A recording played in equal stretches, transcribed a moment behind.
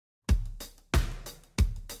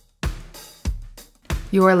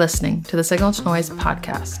You are listening to the Signal to Noise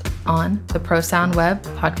podcast on the ProSound Web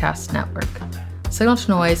Podcast Network. Signal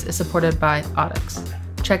to Noise is supported by Audix.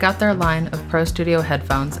 Check out their line of Pro Studio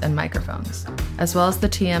headphones and microphones, as well as the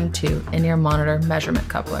TM2 in-ear monitor measurement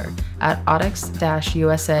coupler at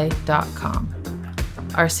audix-usa.com.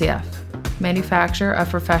 RCF, manufacturer of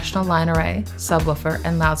professional line array, subwoofer,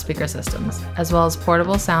 and loudspeaker systems, as well as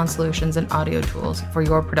portable sound solutions and audio tools for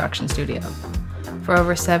your production studio. For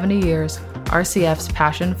over 70 years, RCF's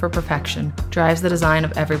passion for perfection drives the design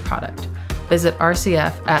of every product. Visit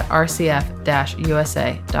RCF at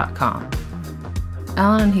rcf-usa.com.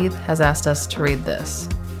 Alan and Heath has asked us to read this.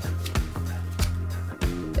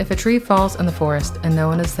 If a tree falls in the forest and no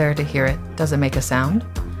one is there to hear it, does it make a sound?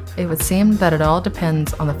 It would seem that it all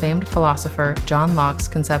depends on the famed philosopher John Locke's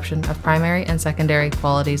conception of primary and secondary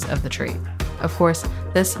qualities of the tree. Of course,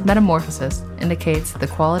 this metamorphosis indicates the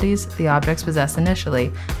qualities the objects possess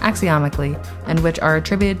initially, axiomically, and which are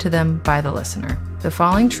attributed to them by the listener. The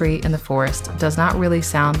falling tree in the forest does not really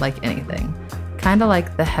sound like anything, kinda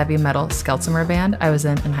like the heavy metal Skeltzimer band I was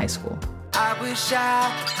in high school. I wish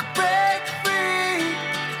I could break free,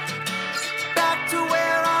 back to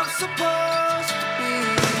where I'm supposed to be.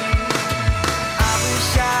 I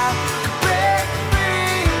wish I could break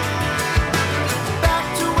free, back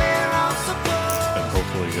to where I'm supposed to be. And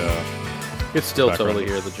hopefully, You can still background. totally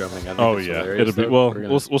hear the drumming. I think oh it's yeah, hilarious, it'll be though. well. We're gonna-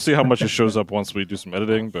 We'll see how much it shows up once we do some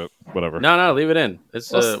editing, but whatever. No, leave it in.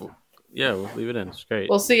 It's We'll yeah, we'll leave it in. It's great.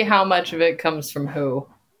 We'll see how much of it comes from who.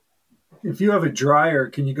 If you have a dryer,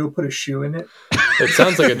 can you go put a shoe in it? It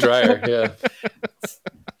sounds like a dryer. Yeah.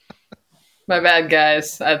 My bad,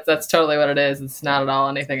 guys. That's totally what it is. It's not at all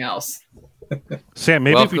anything else. Sam,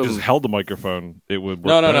 maybe if you Welcome. just held the microphone, it would work.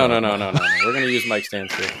 No. better. We're gonna use mic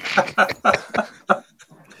stands here.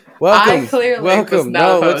 I clearly was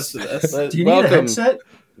not opposed let's- to this. Do you need a headset?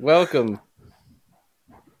 Welcome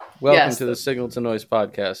Yes. to the Signal to Noise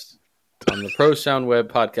podcast on the Pro Sound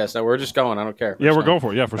Web podcast. Now we're just going. I don't care. Yeah, we're just going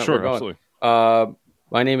for it. Yeah, for No, sure, we're going. absolutely.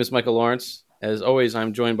 My name is Michael Lawrence. As always,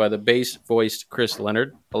 I'm joined by the bass-voiced Chris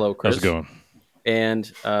Leonard. Hello, Chris. How's it going?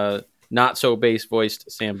 And not so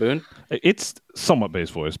bass-voiced Sam Boone. It's somewhat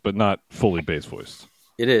bass voiced, but not fully bass voiced.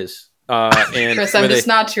 It is. And Chris, I'm with just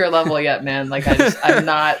not to your level yet, man. Like I'm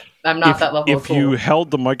not that level of If cool. you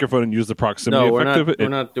held the microphone and used the proximity No, we're effect not. We're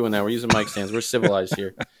not doing that. We're using mic stands. We're civilized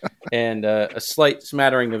here, and a slight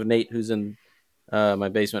smattering of Nate, who's in my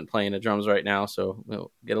basement playing the drums right now. So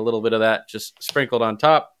we'll get a little bit of that just sprinkled on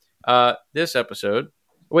top. This episode.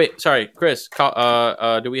 Wait, sorry, Chris.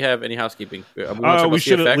 Do we have any housekeeping? We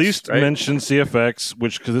should at CFX, least right? mention CFX,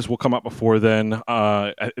 because this will come out before then.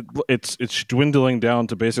 It's dwindling down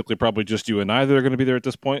to basically probably just you and I that are going to be there at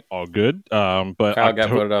this point. All good. But Kyle got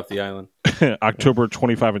voted off the island October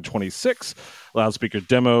 25 and 26, loudspeaker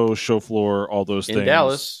demo, show floor, all those in things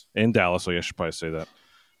Dallas. In Dallas, so yeah, I should probably say that.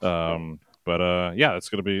 But yeah, it's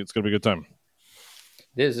gonna be a good time.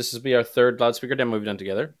 It is. This will be our third loudspeaker demo we've done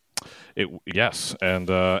together. Yes, and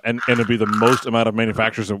it'll be the most amount of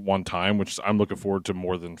manufacturers at one time, which I'm looking forward to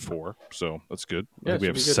more than 4. So that's good. Yeah, I think we it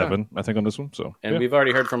have should be a good 7, I think, on this one. So And yeah. we've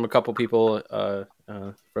already heard from a couple people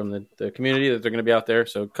from the community that they're going to be out there.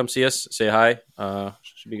 So come see us, say hi.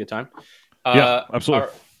 Should be a good time. Yeah, absolutely.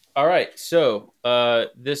 All right. So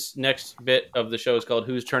this next bit of the show is called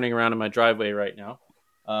 "Who's Turning Around in My Driveway Right Now."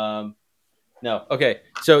 No. Okay.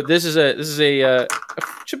 So this is a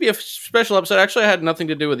should be a special episode. Actually, I had nothing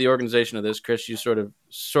to do with the organization of this. Chris, you sort of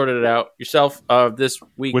sorted it out yourself. This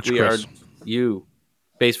week Which we Chris? are you,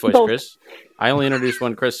 bass voice Both. Chris. I only introduced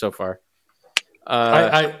one Chris so far.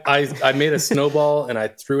 I made a snowball and I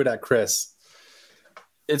threw it at Chris.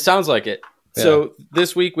 It sounds like it. Yeah. So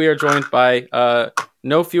this week we are joined by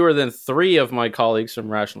no fewer than 3 of my colleagues from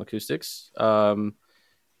Rational Acoustics.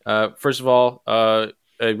 First of all, a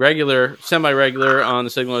regular, semi-regular on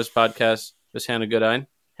the Signal Noise podcast, Miss Hannah Goodine.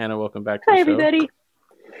 Hannah, welcome back to Hi, the show. everybody.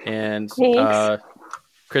 And Thanks.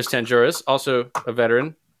 Chris Tanjuris, also a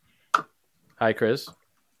veteran. Hi, Chris.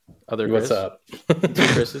 Other Chris. What's up? 2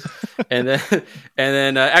 Chris's. and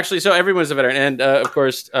then actually, so everyone's a veteran. And of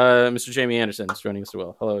course, Mr. Jamie Anderson is joining us as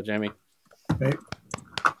well. Hello, Jamie. Hey.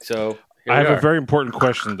 So here I we have are. a very important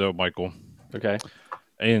question, though, Michael. Okay.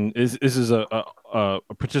 And this is a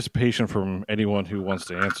participation from anyone who wants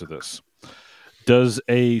to answer this. Does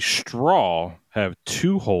a straw have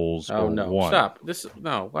 2 holes Oh or no! 1? Stop.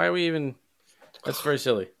 No. Why are we even? That's very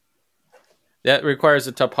silly. That requires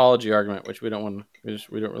a topology argument, which we don't want. We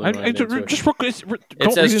don't really want to get into. It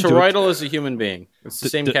It says toroidal is a human being. It's the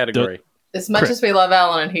same category. As much Chris. as we love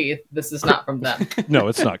Alan and Heath, this is not from them. No,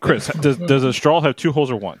 it's not. Chris, does a straw have 2 holes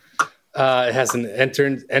or 1? It has an enter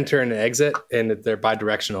and exit, and they're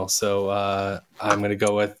bi-directional. So I'm going to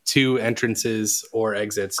go with 2 entrances or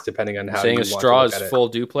exits, depending on how Saying you a want straw to is look at it. full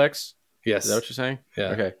duplex. Yes. Is that what you're saying? Yeah.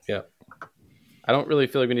 Okay. Yeah. I don't really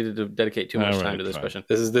feel like we need to dedicate too much All time right, to this fine. question.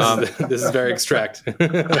 This is very extract.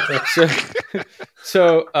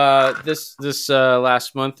 This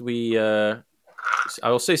last month we I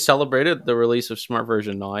will say celebrated the release of Smart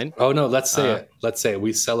Version 9. Oh no, let's say it. Let's say it.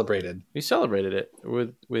 We celebrated. We celebrated it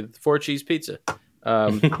with 4 cheese pizza.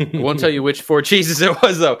 I won't tell you which 4 cheeses it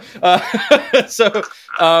was though.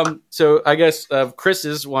 So I guess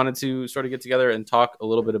Chris's wanted to sort of get together and talk a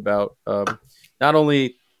little bit about not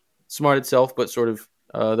only Smart itself, but sort of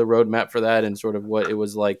the roadmap for that and sort of what it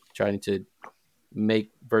was like trying to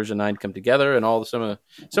make version 9 come together and all some of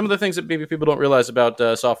the things that maybe people don't realize about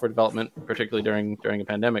software development, particularly during a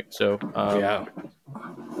pandemic. So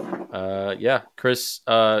Chris,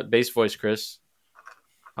 bass voice Chris,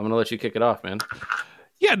 I'm gonna let you kick it off, man.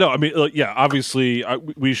 Yeah, no, I mean, obviously,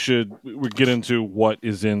 we get into what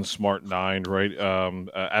is in Smart 9, right?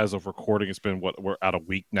 As of recording, it's been we're out a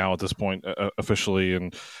week now at this point officially,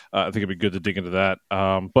 and I think it'd be good to dig into that.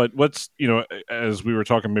 But what's as we were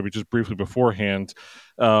talking maybe just briefly beforehand,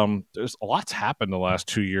 there's a lot's happened the last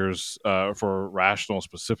 2 years for Rational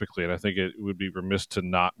specifically, and I think it would be remiss to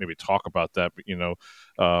not maybe talk about that. But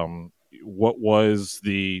what was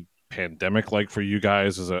the pandemic like for you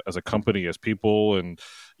guys as a company, as people, and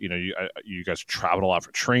you guys traveled a lot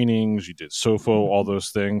for trainings, you did SOFO, all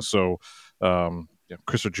those things. So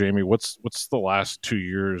Chris or Jamie, what's the last 2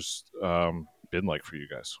 years been like for you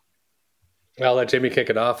guys? I'll let Jamie kick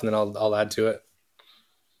it off, and then I'll add to it.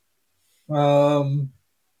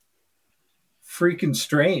 Freaking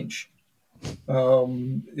strange.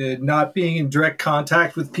 Not being in direct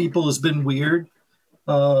contact with people has been weird.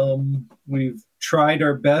 We've tried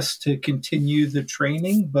our best to continue the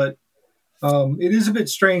training, but it is a bit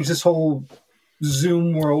strange, this whole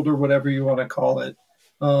Zoom world or whatever you want to call it.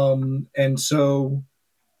 And so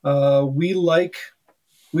we like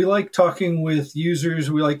talking with users.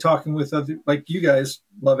 We like talking with other, like you guys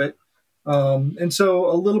love it. And so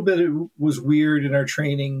a little bit it was weird in our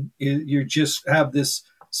training. You just have this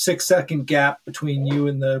 6-second gap between you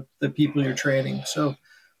and the people you're training. So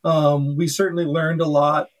we certainly learned a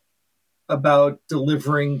lot about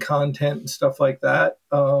delivering content and stuff like that.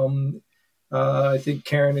 I think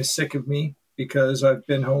Karen is sick of me because I've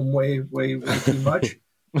been home way too much.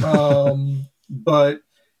 But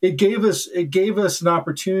it gave us an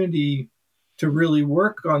opportunity to really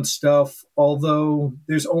work on stuff, although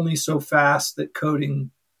there's only so fast that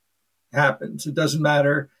coding happens. It doesn't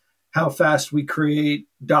matter how fast we create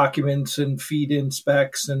documents and feed in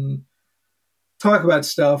specs and talk about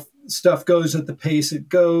stuff. Stuff goes at the pace it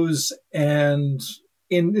goes. And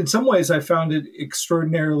in some ways, I found it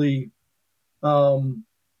extraordinarily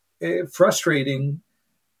frustrating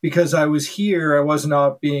because I was here. I wasn't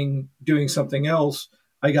out doing something else.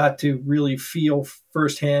 I got to really feel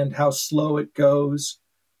firsthand how slow it goes.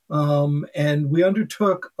 And we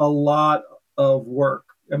undertook a lot of work.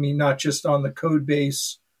 I mean, not just on the code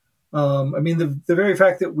base. I mean, the very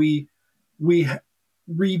fact that we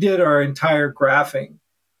redid our entire graphing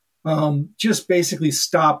just basically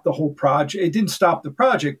stopped the whole project. It didn't stop the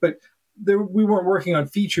project, but we weren't working on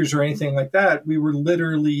features or anything like that. We were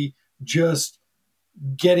literally just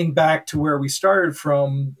getting back to where we started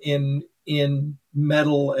from in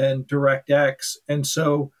Metal and DirectX. And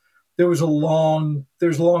so there's a long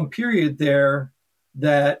period there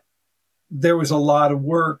that there was a lot of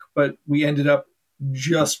work, but we ended up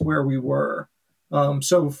just where we were.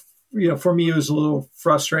 So for me, it was a little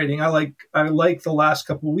frustrating. I like the last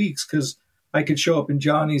couple of weeks because I could show up in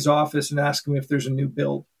Johnny's office and ask him if there's a new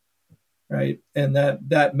build, right? And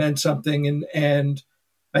that meant something. And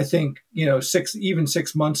I think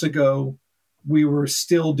 6 months ago, we were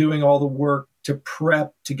still doing all the work to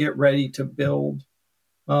prep to get ready to build.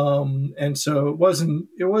 And so it wasn't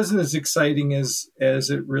as exciting as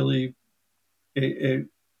it really it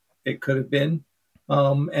could have been.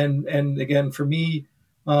 And again, for me,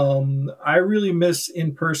 I really miss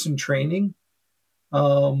in-person training.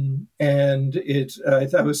 And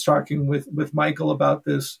I was talking with Michael about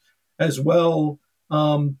this as well.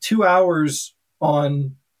 2 hours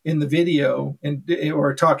in the video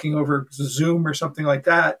or talking over Zoom or something like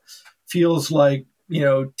that feels like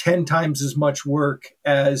 10 times as much work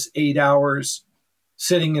as 8 hours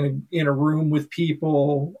sitting in a room with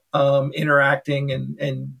people, interacting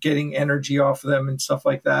and getting energy off of them and stuff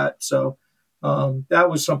like that. So that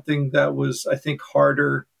was something that was, I think,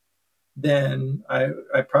 harder than I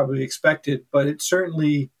probably expected, but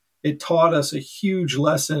it taught us a huge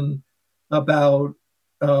lesson about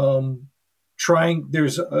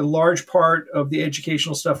there's a large part of the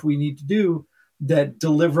educational stuff we need to do that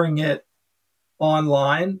delivering it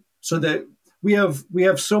online so that we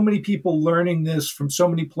have so many people learning this from so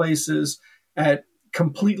many places at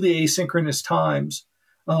completely asynchronous times.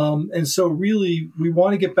 And so really we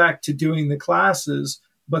want to get back to doing the classes,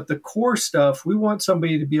 but the core stuff, we want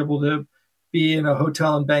somebody to be able to be in a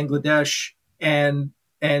hotel in Bangladesh and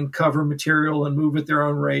cover material and move at their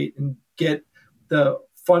own rate and get the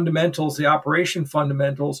fundamentals, the operation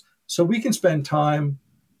fundamentals, so we can spend time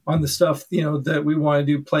on the stuff, that we want to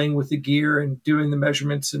do, playing with the gear and doing the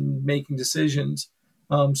measurements and making decisions.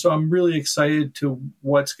 So I'm really excited to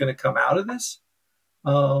what's going to come out of this.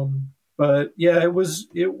 But yeah, it was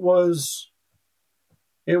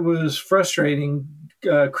frustrating.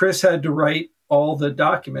 Chris had to write all the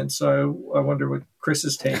documents. So I wonder what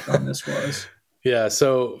Chris's take on this was. Yeah.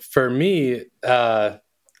 So for me,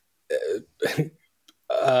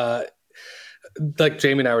 like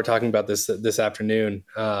Jamie and I were talking about this afternoon,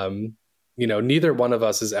 neither one of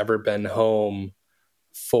us has ever been home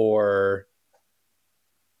for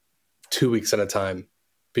 2 weeks at a time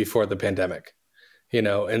before the pandemic,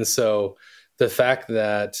 and so the fact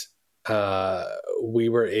that we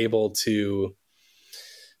were able to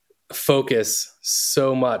focus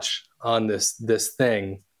so much on this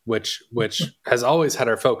thing, which has always had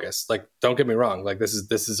our focus. Like, don't get me wrong, like this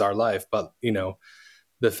is our life, but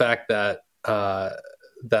the fact that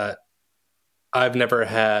that I've never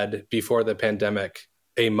had before the pandemic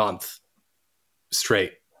a month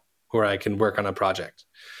straight where I can work on a project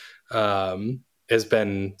has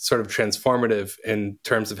been sort of transformative in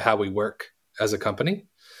terms of how we work as a company,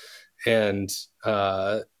 and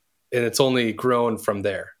it's only grown from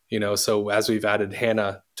there. So as we've added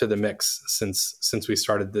Hannah to the mix since we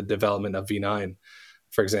started the development of V9,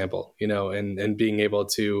 for example, and being able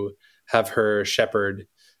to have her shepherd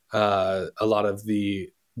a lot of the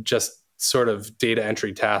just sort of data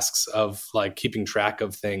entry tasks of like keeping track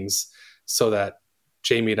of things so that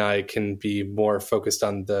Jamie and I can be more focused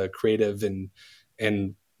on the creative and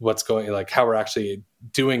what's going, like how we're actually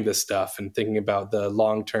doing this stuff and thinking about the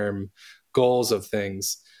long-term goals of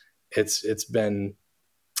things. It's been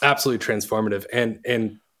absolutely transformative.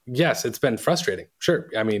 And yes, it's been frustrating. Sure.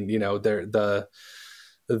 I mean, the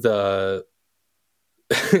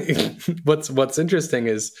what's interesting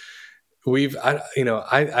is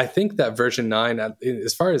I think that version 9,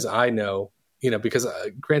 as far as I know, because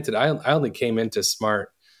granted, I only came into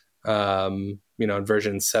Smart, in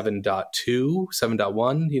version 7.2,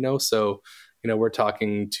 7.1, so, we're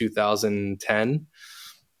talking 2010.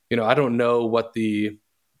 I don't know what the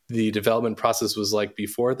development process was like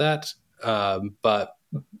before that. But,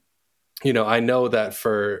 I know that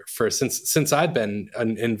for since I've been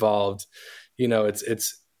involved,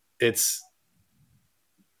 it's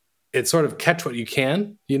sort of catch what you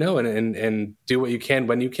can, and do what you can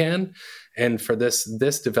when you can. And for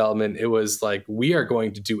this development, it was like, we are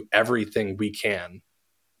going to do everything we can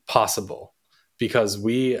possible, because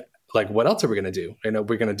what else are we going to do? We're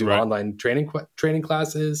going to do right. online training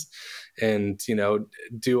classes and,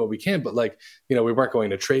 do what we can. But we weren't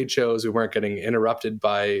going to trade shows. We weren't getting interrupted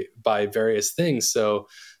by various things. So,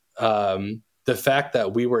 the fact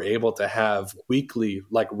that we were able to have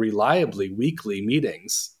reliably weekly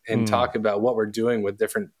meetings and talk about what we're doing with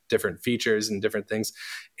different features and different things.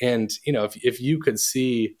 And, if you could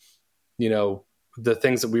see, the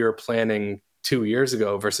things that we were planning 2 years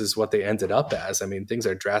ago versus what they ended up as, I mean, things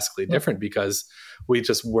are drastically different because we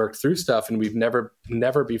just worked through stuff, and we've never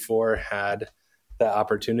before had the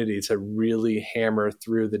opportunity to really hammer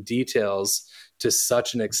through the details to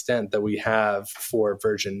such an extent that we have for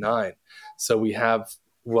version 9. So we have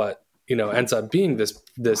what, ends up being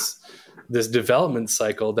this development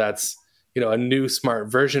cycle that's, a new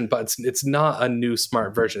Smart version, but it's not a new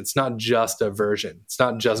Smart version. It's not just a version. It's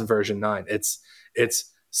not just version 9. It's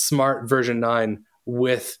Smart version 9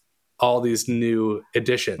 with all these new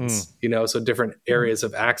additions, so different areas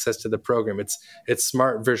of access to the program. It's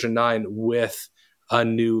Smart version 9 with a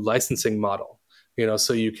new licensing model,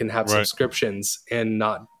 so you can have subscriptions and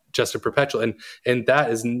not just a perpetual. And that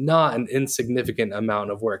is not an insignificant amount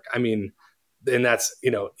of work. I mean, and that's,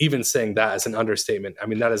 even saying that is an understatement. I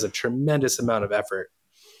mean, that is a tremendous amount of effort.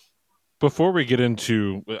 Before we get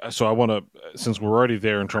into, so I want to, since we're already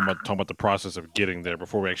there and talking about the process of getting there,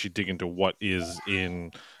 before we actually dig into what is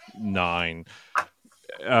in 9,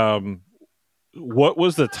 what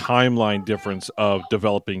was the timeline difference of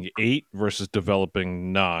developing 8 versus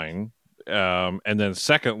developing 9? And then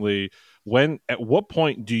secondly, at what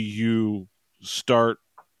point do you start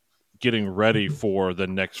getting ready for the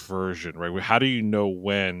next version, right? How do you know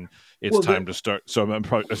when it's time to start. So I'm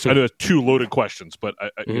probably I know it's two loaded questions, but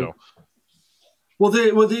you know. Well,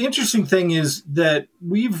 the interesting thing is that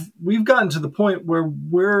we've gotten to the point where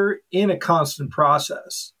we're in a constant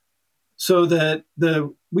process, so that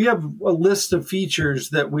we have a list of features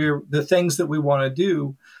that the things that we want to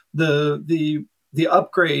do. The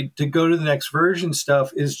upgrade to go to the next version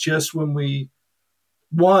stuff is just when we're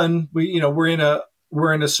in a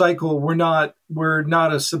cycle. We're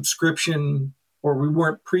not a subscription, or we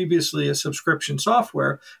weren't previously a subscription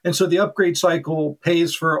software. And so the upgrade cycle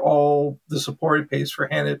pays for all the support. It pays for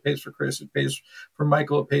Hannah, it pays for Chris, it pays for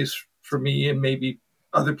Michael, it pays for me, and maybe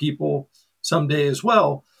other people someday as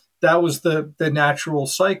well. That was the natural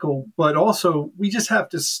cycle. But also we just have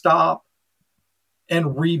to stop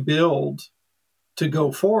and rebuild to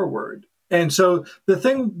go forward. And so the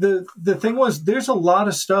thing was, there's a lot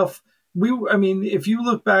of stuff. If you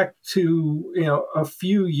look back to, a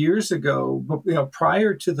few years ago,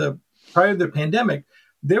 prior to the pandemic,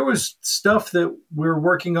 there was stuff that we're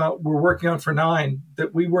working on for 9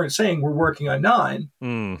 that we weren't saying we're working on 9.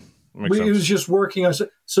 It was just working on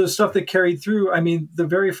so stuff that carried through. I mean, the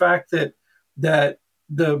very fact that the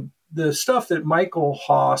stuff that Michael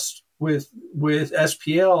Host with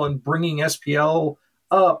SPL and bringing SPL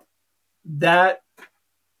up, that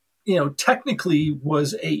technically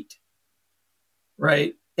was 8.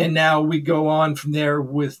 Right. And now we go on from there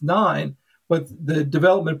with 9, but the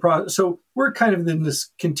development process. So we're kind of in this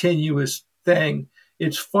continuous thing.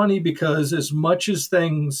 It's funny because as much as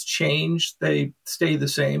things change, they stay the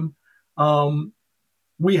same.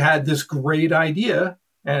 We had this great idea,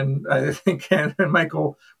 and I think Hannah and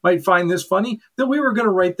Michael might find this funny, that we were going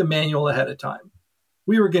to write the manual ahead of time.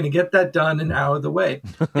 We were going to get that done and out of the way.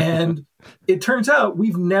 And it turns out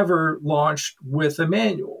we've never launched with a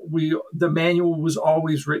manual. The manual was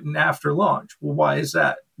always written after launch. Well, why is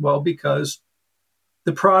that? Well, because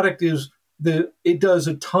the product it does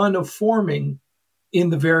a ton of forming in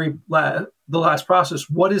the last process.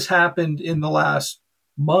 What has happened in the last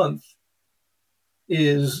month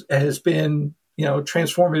has been,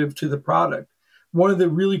 transformative to the product. One of the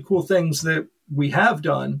really cool things that we have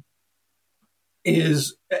done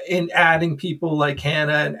is in adding people like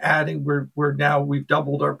Hannah, and we've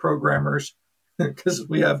doubled our programmers because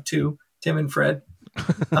we have 2, Tim and Fred.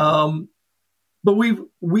 But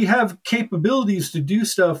we have capabilities to do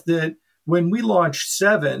stuff that when we launched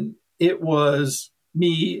 7, it was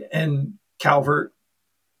me and Calvert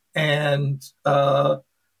and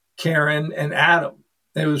Karen and Adam.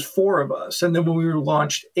 There was 4 of us. And then when we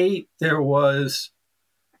launched 8, there was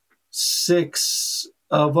 6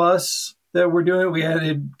 of us that we're doing it. We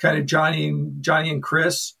added kind of Johnny and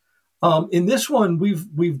Chris. In this one,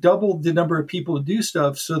 we've doubled the number of people to do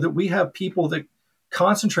stuff so that we have people that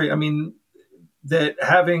concentrate. I mean, that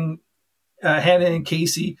having Hannah and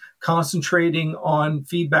Casey concentrating on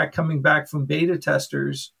feedback coming back from beta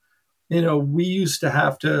testers. We used to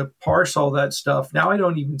have to parse all that stuff. Now I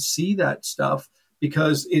don't even see that stuff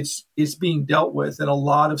because it's being dealt with, and a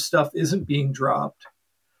lot of stuff isn't being dropped.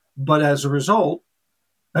 But as a result,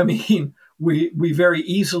 I mean, we very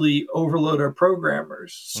easily overload our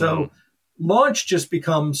programmers. So launch just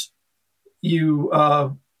becomes you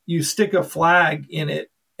stick a flag in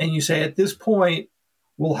it and you say, at this point,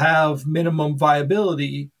 we'll have minimum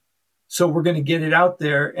viability. So we're going to get it out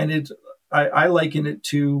there. And I liken it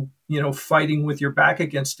to, fighting with your back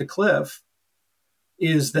against a cliff,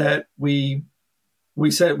 is that we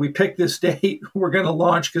said, we picked this date, we're going to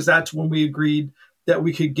launch because that's when we agreed that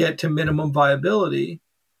we could get to minimum viability.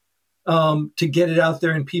 To get it out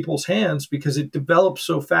there in people's hands, because it develops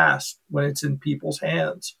so fast when it's in people's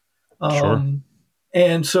hands. Sure.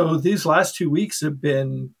 And so these last 2 weeks have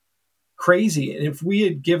been crazy. And if we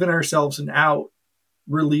had given ourselves an out,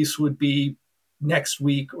 release would be next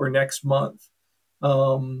week or next month.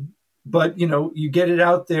 But, you get it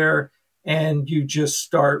out there and you just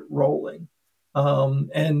start rolling.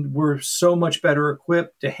 And we're so much better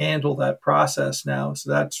equipped to handle that process now.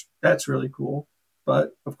 So that's really cool.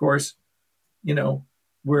 But of course,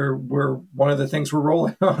 we're one of the things we're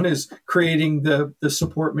rolling on is creating the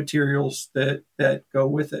support materials that go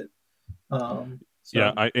with it.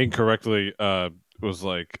 Yeah, I incorrectly was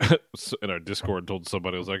like in our Discord told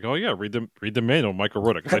somebody, I was like, oh yeah, read the manual Michael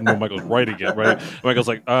wrote it, because I know Michael's writing it, right? Michael's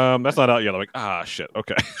like, that's not out yet. I'm like, shit,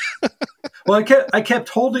 okay. Well, I kept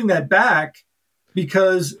holding that back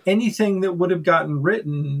because anything that would have gotten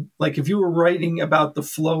written, like if you were writing about the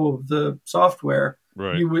flow of the software,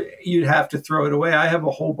 right, you'd have to throw it away. I have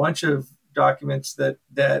a whole bunch of documents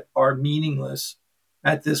that are meaningless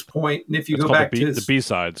at this point. And if you It's go called back the to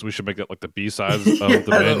B-sides. We should make that like the B-sides of Yeah.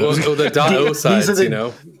 the band. The .o sides, These are the- you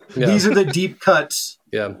know. Yeah. these are the deep cuts.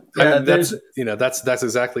 Yeah, Yeah, I mean, there's- that's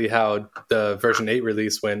exactly how the version 8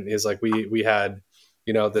 release went. Is like we had,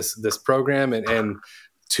 you know, this program, and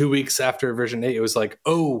 2 weeks after version 8, it was like,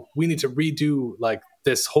 oh, we need to redo like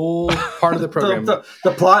this whole part of the program.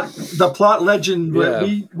 the plot legend.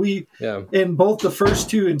 Yeah. We Yeah, in both the first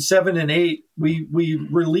two and 7 and 8, we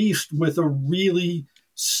released with a really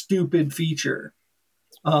stupid feature,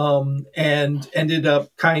 and ended up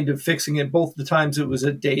kind of fixing it. Both the times it was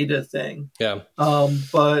a data thing, yeah.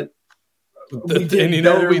 but we did And you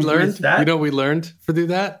know what better we with learned? that. You know what we learned to do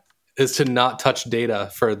that is to not touch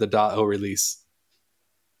data for the .o release.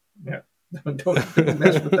 Don't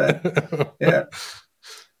mess with that. Yeah.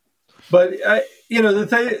 But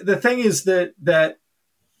the thing is that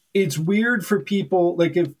it's weird for people.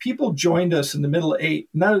 Like if people joined us in the middle of 8,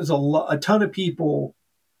 and that is a ton of people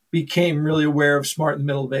became really aware of Smart in the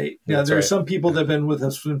middle of 8. Now That's there are right. some people that have been with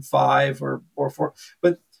us in 5 or 4,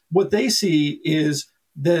 but what they see is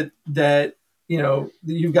that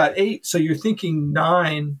you've got 8, so you're thinking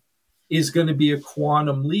 9 is going to be a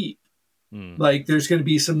quantum leap. Like there's going to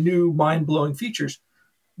be some new mind-blowing features.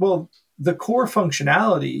 Well, the core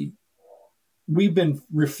functionality, we've been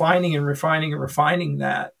refining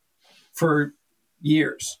that for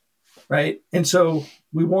years, right? And so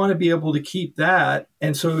we want to be able to keep that.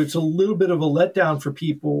 And so it's a little bit of a letdown for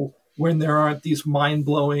people when there aren't these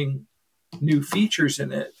mind-blowing new features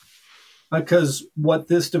in it. Because what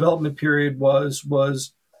this development period was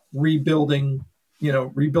rebuilding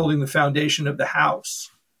the foundation of the house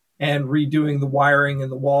and redoing the wiring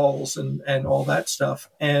and the walls and all that stuff.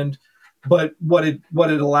 But what it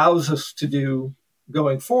allows us to do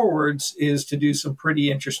going forwards is to do some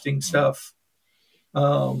pretty interesting stuff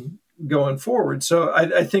going forward. So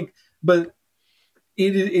I think, but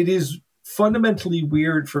it is fundamentally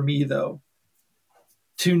weird for me though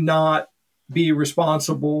to not be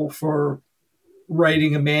responsible for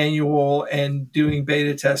writing a manual and doing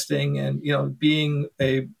beta testing and being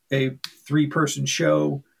a 3-person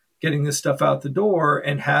show, getting this stuff out the door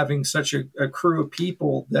and having such a crew of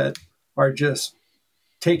people that are just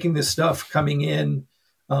taking this stuff coming in.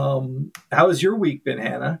 How has your week been,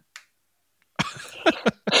 Hannah?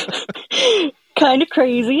 Kind of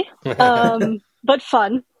crazy, but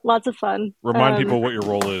fun. Lots of fun. Remind people what your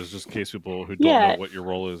role is, just in case people who don't know what your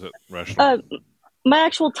role is at Rational. My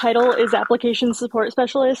actual title is Application Support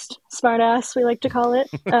Specialist, smartass, we like to call it.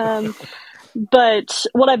 But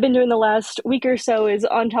what I've been doing the last week or so is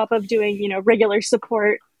on top of doing, regular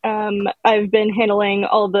support. I've been handling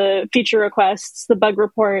all the feature requests, the bug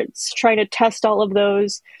reports, trying to test all of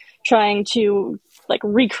those, trying to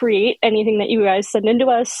recreate anything that you guys send into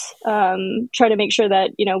us, try to make sure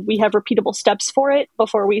that, we have repeatable steps for it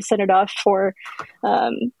before we send it off for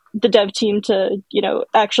the dev team to,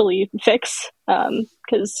 actually fix,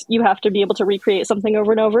 because you have to be able to recreate something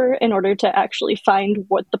over and over in order to actually find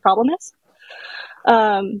what the problem is.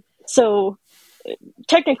 So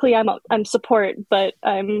technically I'm support, but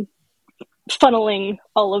I'm funneling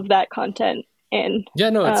all of that content in. Yeah,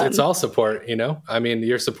 no, it's all support, I mean,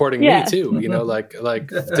 you're supporting me too,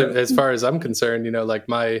 as far as I'm concerned,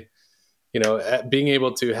 my, being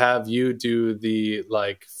able to have you do the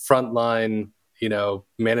frontline,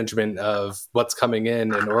 management of what's coming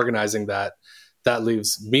in and organizing that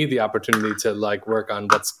leaves me the opportunity to work on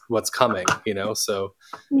what's coming, so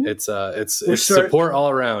it's support all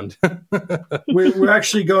around. we're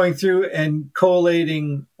actually going through and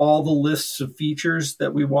collating all the lists of features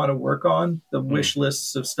that we want to work on, the wish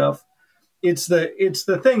lists of stuff. It's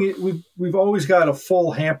the thing. We've always got a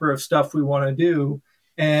full hamper of stuff we want to do,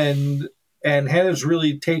 and Hannah's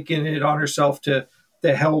really taken it on herself to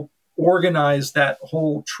help organize that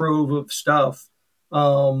whole trove of stuff.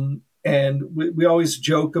 And we always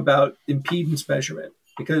joke about impedance measurement,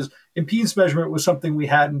 because impedance measurement was something we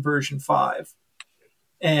had in version 5.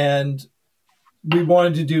 And we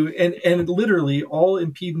wanted to do, and literally all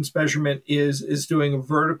impedance measurement is doing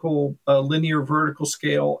a linear vertical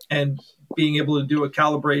scale and being able to do a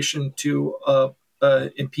calibration to a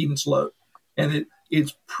impedance load. And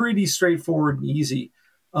it's pretty straightforward and easy.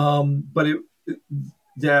 But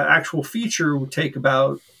the actual feature would take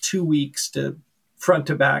about 2 weeks to front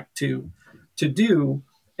to back to do.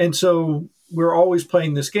 And so we're always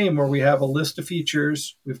playing this game where we have a list of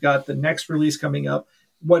features. We've got the next release coming up.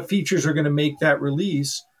 What features are going to make that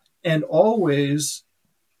release? And always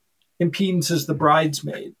impedance is the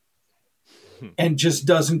bridesmaid and just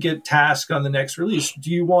doesn't get tasked on the next release.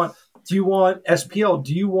 Do you want SPL?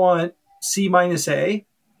 Do you want C-A,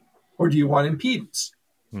 or do you want impedance?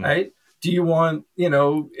 Right? do you want,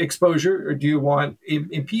 exposure, or do you want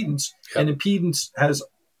impedance? Yep. And impedance has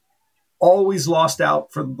always lost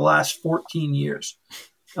out for the last 14 years.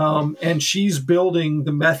 And she's building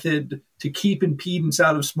the method to keep impedance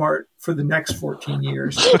out of Smart for the next 14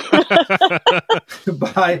 years.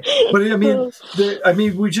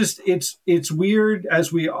 It's weird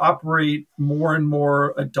as we operate more and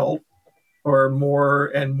more adult, or more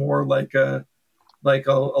and more like a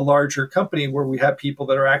larger company, where we have people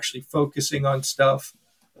that are actually focusing on stuff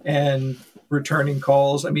and returning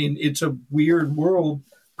calls. I mean, it's a weird world.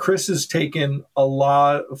 Chris has taken a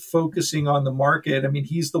lot of focusing on the market. I mean,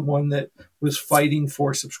 he's the one that was fighting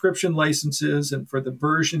for subscription licenses and for the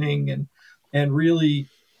versioning and really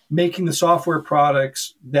making the software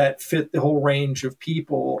products that fit the whole range of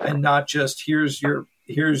people, and not just here's your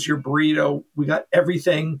burrito. We got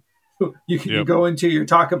everything. You go into your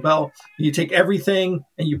Taco Bell, you take everything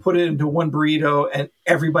and you put it into one burrito, and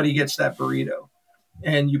everybody gets that burrito,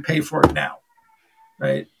 and you pay for it now.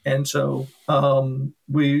 Right. And so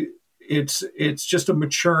it's just a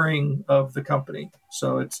maturing of the company.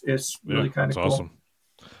 So it's really kind of cool. Awesome.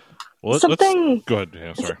 Well, let's go ahead.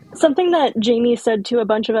 Yeah, sorry. Something that Jamie said to a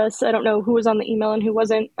bunch of us, I don't know who was on the email and who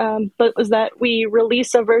wasn't, but was that we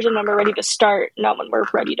release a version when we're ready to start, not when we're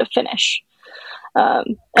ready to finish.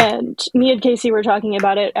 And me and Casey were talking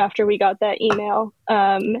about it after we got that email.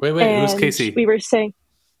 Wait, who's Casey? We were saying,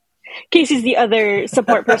 Casey's the other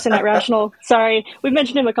support person at Rational. Sorry, we've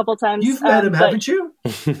mentioned him a couple times. You've met him, haven't you?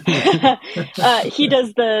 He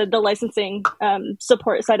does the licensing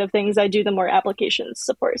support side of things. I do the more applications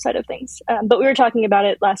support side of things. But we were talking about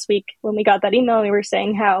it last week when we got that email. And we were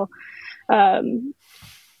saying how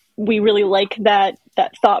we really like that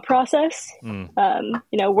thought process.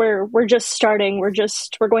 We're just starting. We're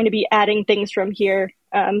going to be adding things from here.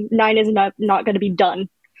 9 is not going to be done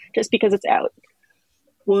just because it's out.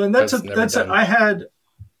 Well, and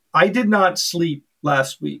I did not sleep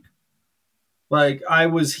last week. Like, I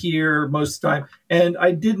was here most of the time, and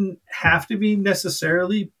I didn't have to be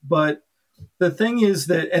necessarily, but the thing is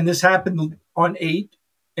that, and this happened on 8,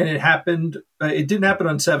 and it didn't happen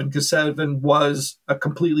on 7, because 7 was a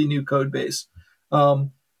completely new code base.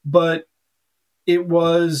 But it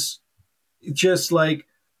was just like,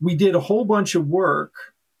 we did a whole bunch of work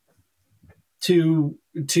to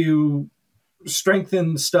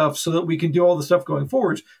strengthen stuff so that we can do all the stuff going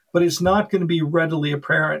forwards, but it's not going to be readily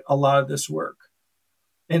apparent, a lot of this work.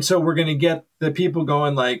 And so we're going to get the people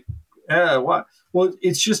going like, what? Well,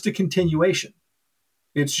 it's just a continuation.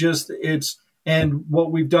 And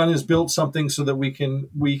what we've done is build something so that we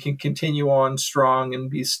can continue on strong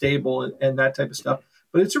and be stable and that type of stuff.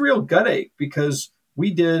 But it's a real gut ache, because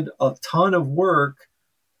we did a ton of work,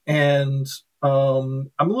 and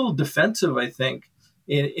I'm a little defensive, I think,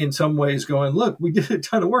 in some ways, going, look, we did a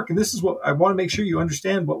ton of work, and this is what I want to make sure you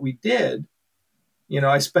understand what we did.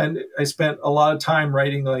 I spent a lot of time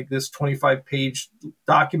writing like this 25-page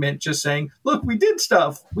document, just saying, look, we did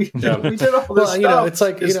stuff. We did all this stuff. It's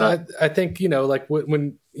like, I think, like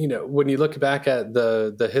when you look back at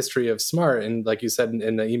the history of Smart, and like you said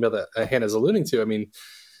in the email that Hannah's alluding to, I mean,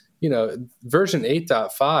 version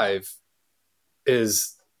 8.5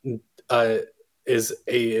 is a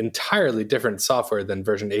entirely different software than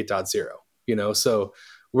version 8.0, so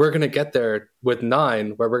we're going to get there with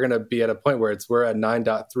 9, where we're going to be at a point where we're at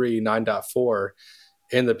 9.3, 9.4,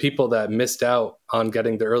 and the people that missed out on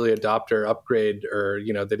getting the early adopter upgrade, or,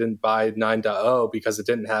 they didn't buy 9.0 because it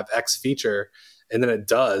didn't have X feature, and then it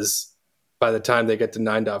does by the time they get to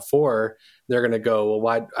 9.4, they're going to go, well,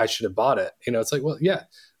 why I should have bought it. It's like, well, yeah,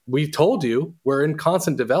 we told you we're in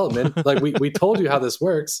constant development. Like we told you how this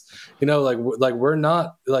works,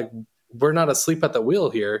 we're not asleep at the wheel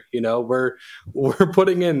here. We're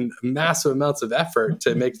putting in massive amounts of effort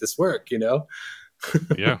to make this work,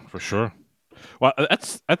 Yeah, for sure. Well,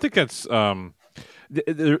 I think that's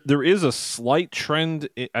there is a slight trend,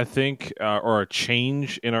 I think, or a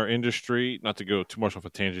change in our industry, not to go too much off a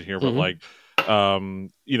tangent here, but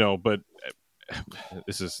but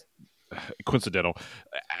this is coincidental.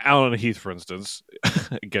 Alan Heath, for instance,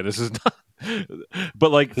 again, this is not,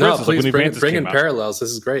 but like, for instance, please when bring in parallels.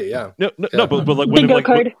 This is great. Yeah. No, but like when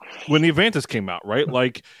the Avantis came out, right?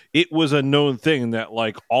 Like, it was a known thing that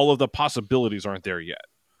like all of the possibilities aren't there yet,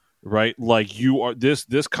 right? Like,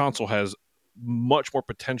 this console has much more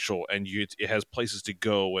potential, and it has places to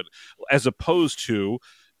go, and as opposed to,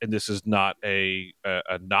 and this is not a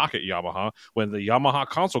knock at Yamaha, when the Yamaha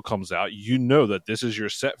console comes out, that this is your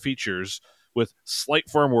set features with slight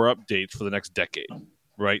firmware updates for the next decade,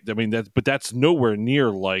 right? I mean, that's nowhere near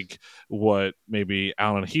like what maybe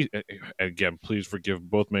Alan he again. Please forgive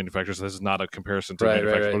both manufacturers. This is not a comparison to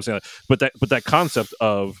manufacturers. But I'm saying but that concept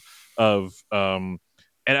of and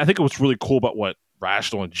I think what's really cool about what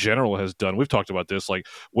Rational in general has done. We've talked about this, like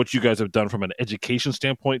what you guys have done from an education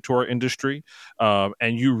standpoint to our industry,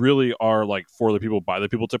 and you really are like for the people, by the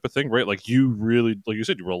people type of thing, right? Like you really, like you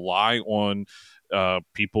said, you rely on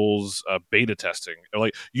people's beta testing.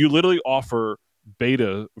 Like you literally offer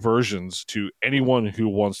beta versions to anyone who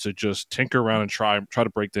wants to just tinker around and try to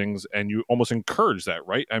break things, and you almost encourage that,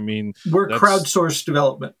 right? I mean, we're crowdsourced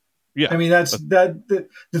development. Yeah, I mean the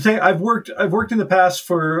thing. I've worked in the past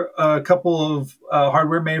for a couple of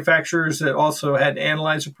hardware manufacturers that also had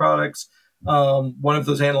analyzer products. One of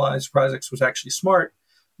those analyzer projects was actually Smart,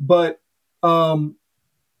 but in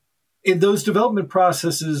those development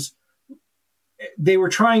processes, they were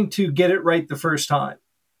trying to get it right the first time.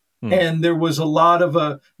 And there was a lot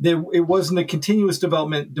of it wasn't a continuous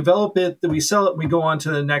development. Develop it, then we sell it, and we go on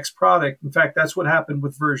to the next product. In fact, that's what happened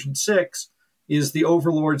with version 6. Is the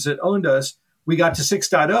overlords that owned us. We got to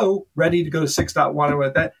 6.0, ready to go to 6.1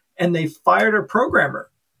 with that, and they fired our programmer.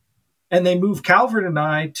 And they moved Calvert and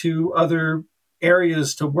I to other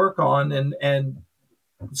areas to work on, and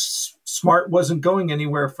Smart wasn't going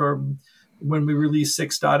anywhere from when we released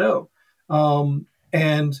 6.0.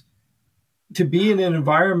 And to be in an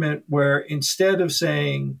environment where instead of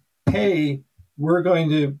saying, hey, we're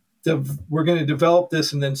going to develop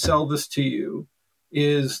this and then sell this to you,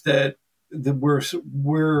 is that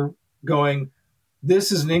we're going,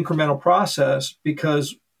 this is an incremental process,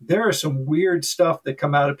 because there are some weird stuff that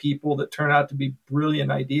come out of people that turn out to be brilliant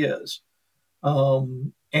ideas.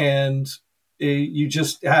 And you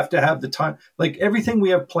just have to have the time, like everything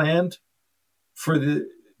we have planned to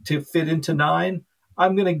fit into 9.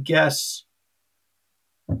 I'm going to guess,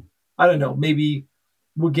 I don't know, maybe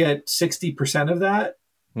we'll get 60% of that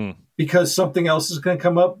because something else is going to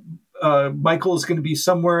come up. Michael is going to be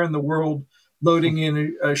somewhere in the world loading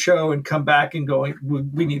in a show and come back and going,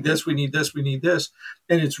 we need this, we need this, we need this.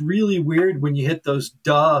 And it's really weird when you hit those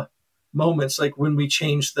moments, like when we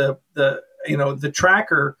changed the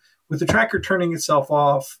tracker, with the tracker turning itself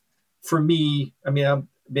off. For me, I mean,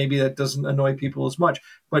 maybe that doesn't annoy people as much,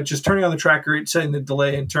 but just turning on the tracker, it's setting the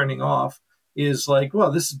delay and turning off is like,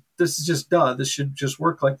 well, this is just this should just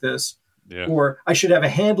work like this. Yeah. Or I should have a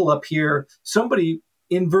handle up here. Somebody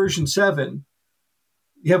in version 7,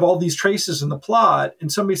 you have all these traces in the plot,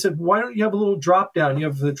 and somebody said, why don't you have a little drop down? You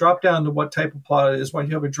have the drop down to what type of plot it is. Why don't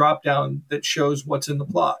you have a drop down that shows what's in the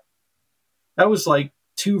plot? That was like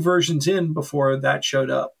 2 versions in before that showed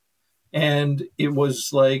up. And it was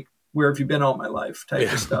like, where have you been all my life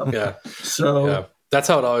type of stuff. Yeah. So yeah. That's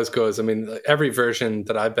how it always goes. I mean, every version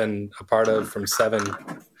that I've been a part of from 7,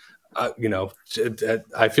 I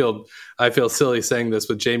feel silly saying this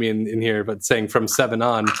with Jamie in here, but saying from 7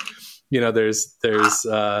 on, there's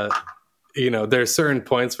certain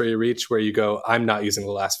points where you reach where you go, I'm not using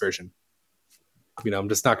the last version. I'm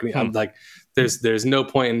just not going to, I'm like, there's no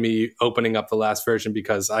point in me opening up the last version,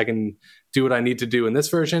 because I can do what I need to do in this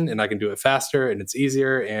version, and I can do it faster, and it's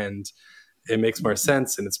easier, and it makes more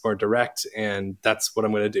sense, and it's more direct, and that's what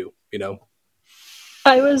I'm going to do,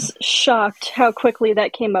 I was shocked how quickly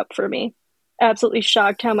that came up for me. Absolutely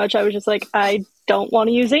shocked how much I was just like, I don't want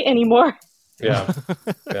to use it anymore. Yeah.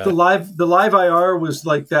 The live IR was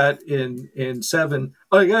like that in 7.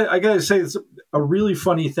 I gotta say, it's a really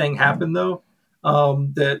funny thing happened though.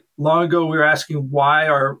 That long ago we were asking why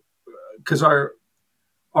because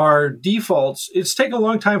our defaults, it's taken a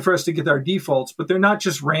long time for us to get our defaults, but they're not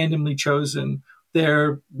just randomly chosen.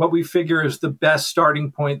 They're what we figure is the best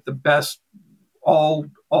starting point, the best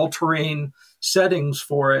all-terrain settings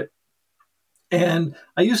for it. And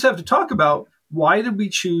I used to have to talk about, why did we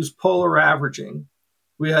choose polar averaging?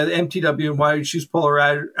 We had MTW, and why did we choose polar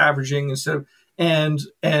averaging instead of, and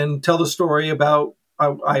tell the story about,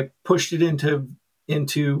 I pushed it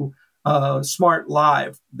into Smart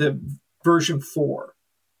Live, the version 4.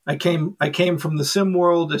 I came from the sim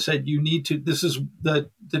world. I said, this is the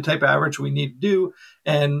type of average we need to do.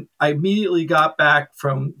 And I immediately got back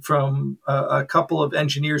from a couple of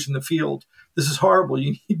engineers in the field. This is horrible.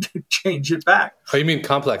 You need to change it back. Oh, you mean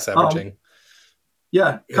complex averaging?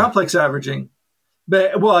 Yeah, complex averaging.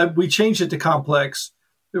 But we changed it to complex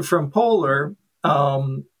from polar.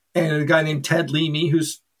 And a guy named Ted Leamy,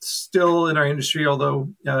 who's still in our industry, although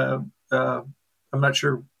I'm not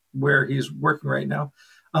sure where he's working right now.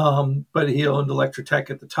 But he owned Electrotech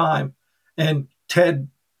at the time, and Ted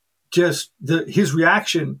his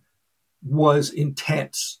reaction was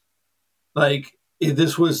intense. Like,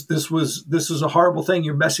 this was a horrible thing.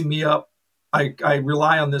 You're messing me up. I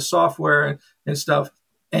rely on this software and stuff.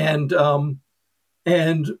 And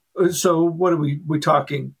so what are we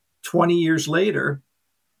talking? 20 years later,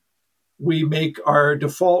 we make our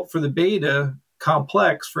default for the beta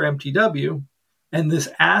complex for MTW, and this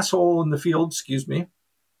asshole in the field, excuse me,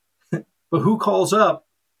 but who calls up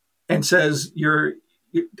and says you're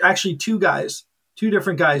actually two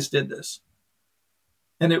different guys did this.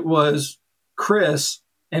 And it was Chris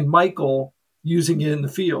and Michael using it in the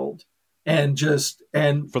field. And for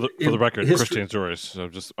the record, Christian Zores. So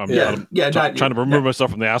I'm trying to remove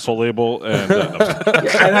myself from the asshole label, and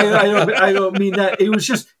and I don't mean that. It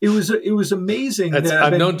was amazing.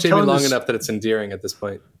 I've known Jamie long enough that it's endearing at this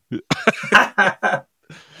point.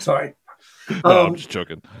 Sorry, no, I'm just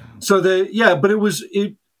joking. So but it was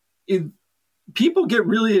people get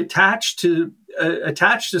really attached to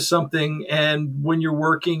something, and when you're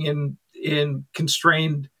working in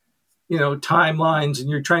constrained timelines and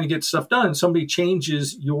you're trying to get stuff done, somebody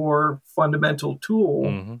changes your fundamental tool.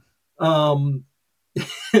 Mm-hmm.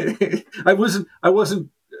 I was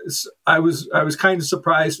kind of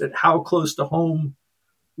surprised at how close to home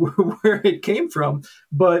where it came from,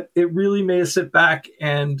 but it really made us sit back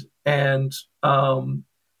and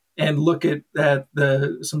look at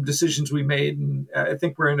some decisions we made, and I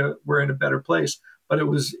think we're in a better place. But it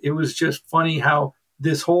was just funny how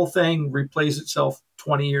this whole thing replays itself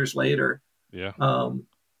 20 years later. Yeah. Well,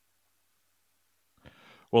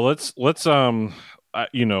 let's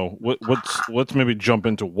maybe jump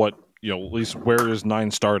into what, at least where is 9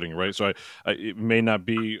 starting, right? So it may not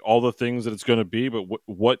be all the things that it's going to be, but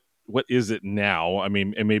what is it now? I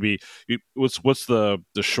mean, and maybe what's the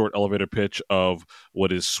short elevator pitch of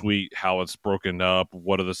what is Suite, how it's broken up,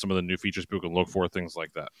 what are some of the new features people can look for, things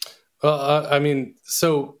like that. Well,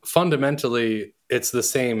 so fundamentally, it's the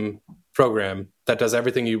same program that does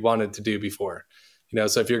everything you wanted to do before.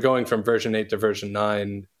 So if you're going from version 8 to version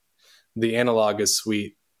 9, the analog is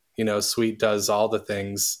Suite. Suite does all the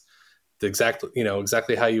things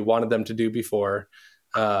exactly how you wanted them to do before.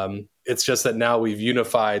 It's just that now we've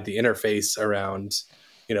unified the interface around,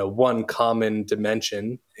 one common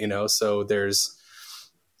dimension. So there's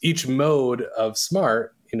each mode of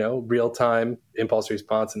Smart. Real-time, impulse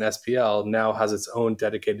response, and SPL now has its own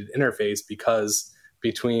dedicated interface because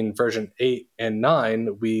between version 8 and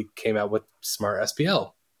 9, we came out with Smart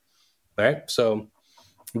SPL, right? So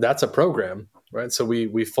that's a program, right? So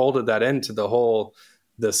we folded that into the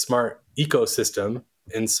Smart ecosystem.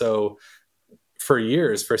 And so for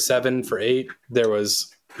years, for 7, for 8, you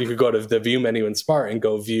could go to the view menu in Smart and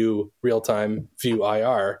go view real-time, view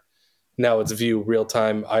IR. Now it's view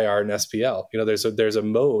real-time IR and SPL. There's a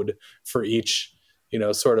mode for each,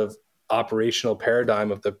 sort of operational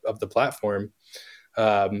paradigm of the platform.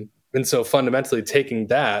 And so fundamentally taking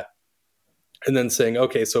that and then saying,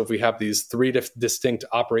 okay, so if we have these 3 distinct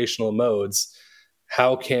operational modes,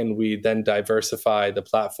 how can we then diversify the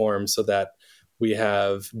platform so that we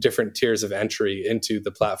have different tiers of entry into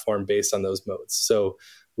the platform based on those modes? So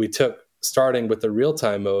we took starting with the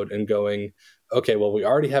real-time mode and going, okay, well, we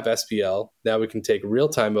already have SPL. Now we can take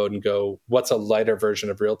real-time mode and go, what's a lighter version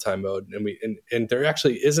of real-time mode? And there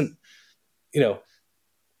actually isn't,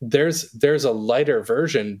 there's a lighter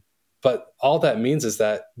version, but all that means is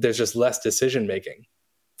that there's just less decision-making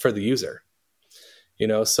for the user.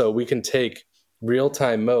 So we can take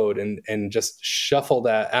real-time mode and just shuffle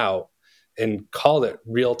that out and call it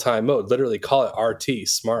real-time mode, literally call it RT,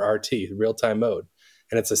 Smart RT, real-time mode.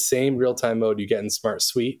 And it's the same real-time mode you get in Smart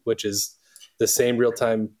Suite, which is the same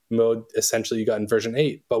real-time mode essentially you got in version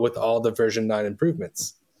 8, but with all the version 9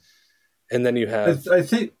 improvements. And then you have... I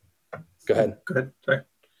think... Go ahead. Sorry.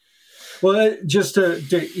 Well, just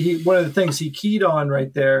one of the things he keyed on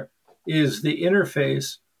right there is the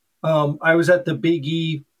interface. I was at the Big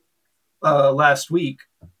E last week,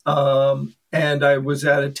 and I was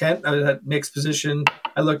at a tent. I was at mixed position.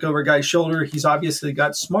 I looked over a guy's shoulder. He's obviously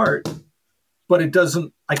got Smart, but I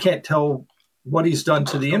can't tell what he's done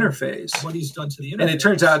to the interface. And it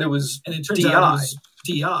turns out it was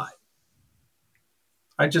DI.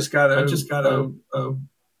 I just got a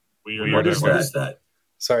what is that?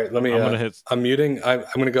 Sorry, let me. I'm muting. I'm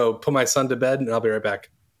going to go put my son to bed, and I'll be right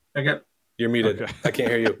back. Okay. You're muted. Okay. I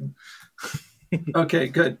can't hear you. Okay,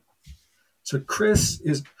 good. So Chris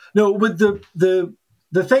is but the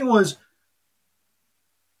thing was,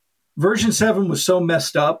 version 7 was so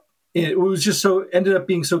messed up. It was just ended up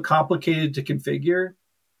being so complicated to configure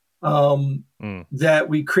that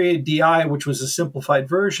we created DI, which was a simplified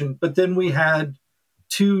version. But then we had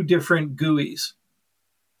 2 different GUIs.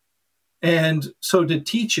 And so to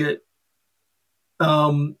teach it,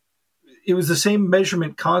 it was the same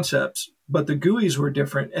measurement concepts, but the GUIs were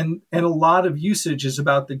different, and a lot of usage is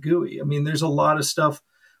about the GUI. I mean, there's a lot of stuff.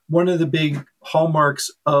 One of the big hallmarks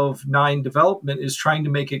of 9 development is trying to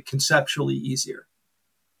make it conceptually easier.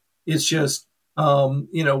 It's just,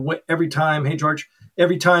 every time, hey, George,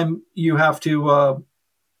 every time you have to,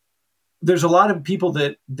 there's a lot of people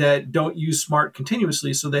that don't use Smart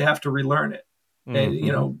continuously, so they have to relearn it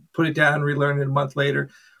and, put it down, relearn it a month later.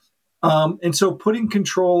 And so putting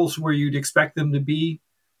controls where you'd expect them to be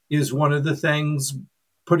is one of the things.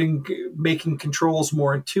 Making controls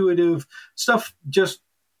more intuitive stuff, just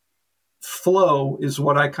flow is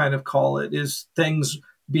what I kind of call it, is things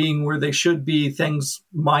being where they should be, things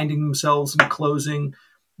minding themselves and closing.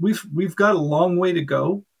 We've got a long way to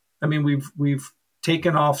go. I mean, we've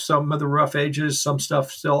taken off some of the rough edges. Some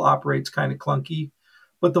stuff still operates kind of clunky,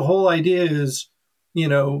 but the whole idea is,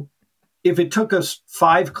 if it took us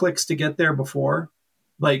 5 clicks to get there before,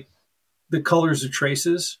 like the colors of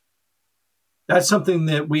traces, that's something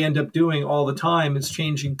that we end up doing all the time, is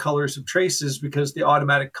changing colors of traces because the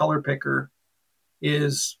automatic color picker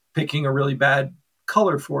is picking a really bad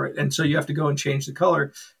color for it. And so you have to go and change the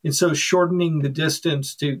color. And so shortening the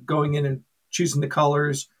distance to going in and choosing the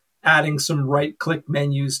colors, adding some right click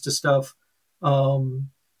menus to stuff.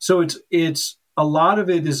 So it's a lot of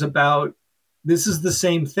it is about, this is the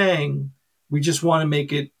same thing. We just want to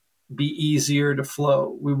make it be easier to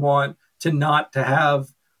flow. We want to not to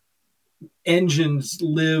have engines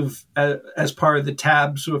live as part of the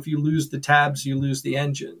tabs. So if you lose the tabs, you lose the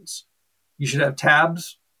engines. You should have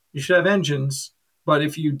tabs, you should have engines, but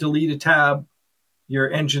if you delete a tab,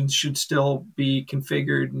 your engines should still be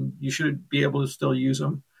configured and you should be able to still use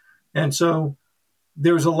them. And so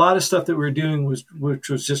there was a lot of stuff that we were doing which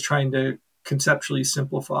was just trying to conceptually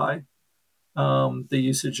simplify the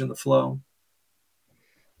usage and the flow.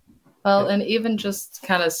 Well, and even just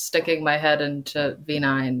kind of sticking my head into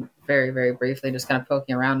V9 very, very briefly, just kind of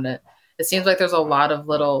poking around it, it seems like there's a lot of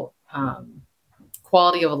little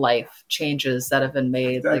quality of life changes that have been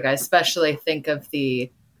made. Like I especially think of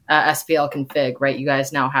the SPL config, right? You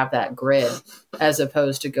guys now have that grid as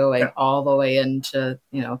opposed to going all the way into,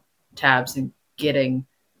 tabs and getting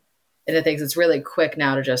into things. It's really quick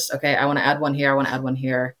now to just, okay, I want to add one here. I want to add one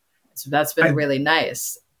here. So that's been really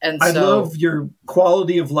nice. And I love your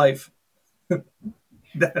quality of life.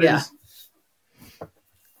 That's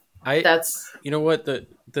you know what, the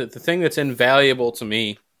thing that's invaluable to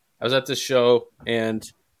me, I was at this show and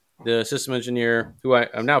the system engineer who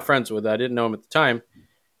I'm now friends with, I didn't know him at the time,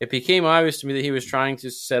 it became obvious to me that he was trying to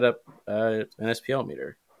set up an SPL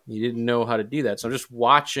meter. He didn't know how to do that. So I'm just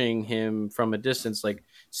watching him from a distance, like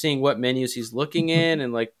seeing what menus he's looking in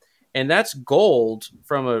and that's gold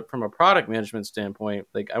from a product management standpoint.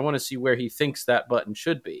 Like I want to see where he thinks that button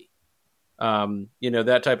should be.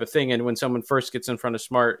 That type of thing. And when someone first gets in front of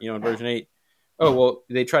Smart, in version 8,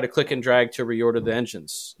 they try to click and drag to reorder the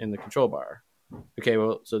engines in the control bar. Okay,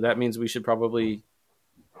 well, so that means we should probably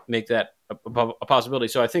make that a possibility.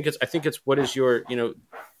 So I think it's what is your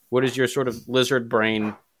sort of lizard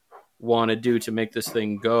brain want to do to make this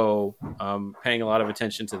thing go, paying a lot of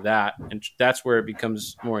attention to that. And that's where it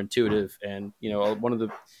becomes more intuitive. And, one of the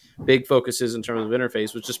big focuses in terms of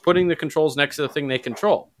interface was just putting the controls next to the thing they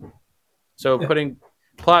control. So putting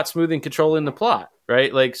plot smoothing control in the plot,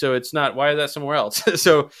 right? Like, so it's not, why is that somewhere else?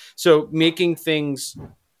 so making things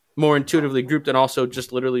more intuitively grouped, and also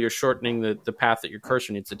just literally you're shortening the path that your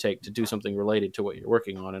cursor needs to take to do something related to what you're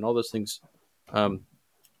working on. And all those things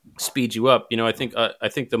speed you up. I think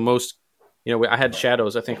the most, I had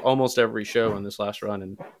shadows, I think almost every show on this last run.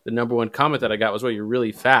 And the number one comment that I got was, well, you're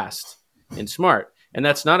really fast and smart. And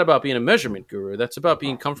that's not about being a measurement guru. That's about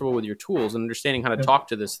being comfortable with your tools and understanding how to talk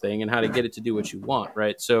to this thing and how to get it to do what you want,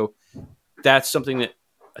 right? So that's something that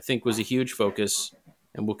I think was a huge focus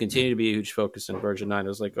and will continue to be a huge focus in version 9. It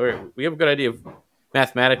was like, all right, we have a good idea of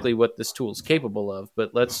mathematically what this tool is capable of,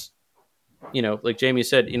 but let's, like Jamie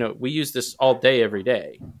said, we use this all day, every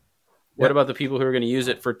day. What about the people who are going to use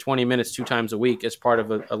it for 20 minutes 2 times a week as part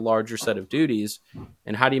of a larger set of duties?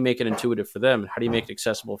 And how do you make it intuitive for them? How do you make it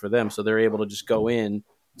accessible for them so they're able to just go in,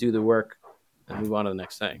 do the work, and move on to the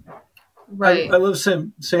next thing? Right. I love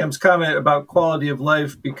Sam's comment about quality of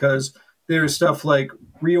life, because there's stuff like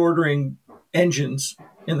reordering engines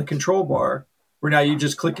in the control bar where now you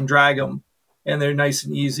just click and drag them and they're nice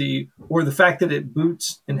and easy, or the fact that it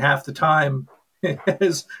boots in half the time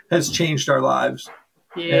has changed our lives.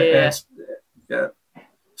 Yeah.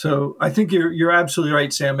 So I think you're absolutely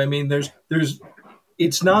right, Sam. I mean,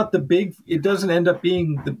 it's not it doesn't end up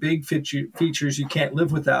being the big features you can't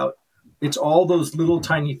live without. It's all those little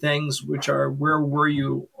tiny things, which are, where were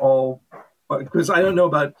you all? Because I don't know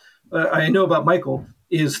about, I know about Michael.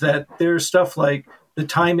 is that there's stuff like the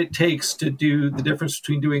time it takes to do the difference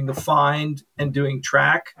between doing the find and doing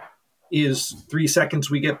track is 3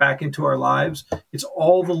 seconds we get back into our lives. It's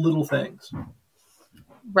all the little things.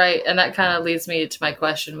 Right. And that kind of leads me to my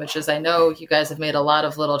question, which is I know you guys have made a lot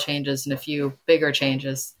of little changes and a few bigger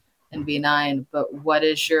changes in V9, but what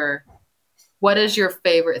is your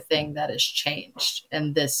favorite thing that has changed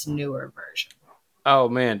in this newer version? Oh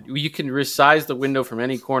man, you can resize the window from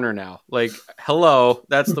any corner now. Like, hello,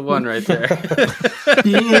 that's the one right there.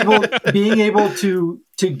 being able to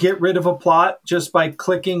get rid of a plot just by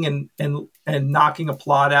clicking and knocking a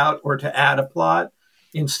plot out, or to add a plot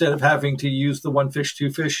instead of having to use the one fish,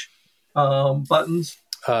 two fish buttons.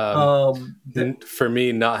 For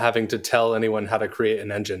me, not having to tell anyone how to create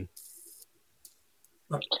an engine.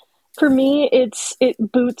 For me, it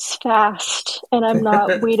boots fast, and I'm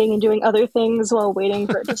not waiting and doing other things while waiting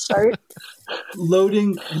for it to start.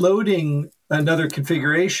 Loading another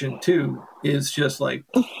configuration too is just like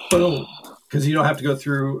boom, because you don't have to go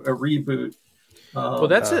through a reboot. Well,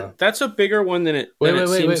 that's a bigger one than it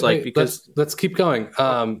seems like. Because let's keep going.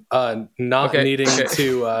 Needing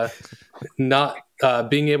to not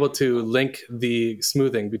being able to link the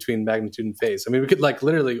smoothing between magnitude and phase. I mean, we could like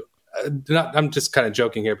literally. I'm just kind of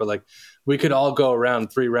joking here, but like we could all go around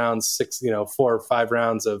 3 rounds, 6, 4 or 5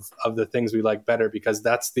 rounds of the things we like better, because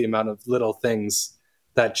that's the amount of little things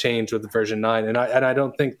that change with version 9. And I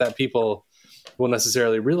don't think that people will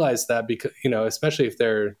necessarily realize that, because, especially if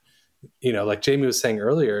they're, like Jamie was saying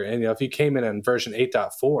earlier, and, if you came in on version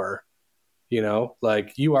 8.4,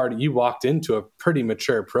 like you walked into a pretty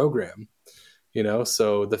mature program,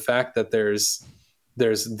 so the fact that there's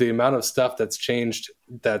the amount of stuff that's changed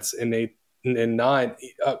that's in 9.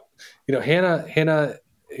 Hannah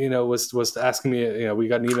was asking me, we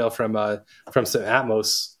got an email from some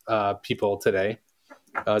Atmos people today,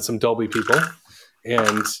 some Dolby people,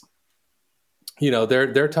 and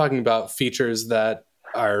they're talking about features that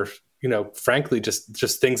are frankly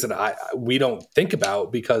just things that we don't think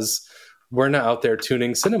about because we're not out there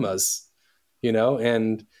tuning cinemas,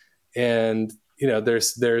 and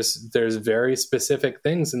there's very specific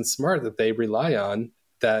things in Smart that they rely on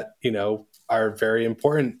that, are very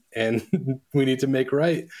important, and we need to make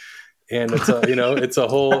right. And it's a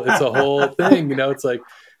whole thing, it's like,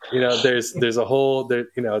 there's a whole there,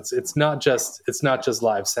 it's not just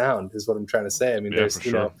live sound is what I'm trying to say. I mean, there's,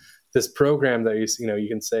 this program that you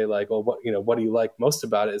can say like, well, what do you like most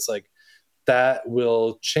about it? It's like, that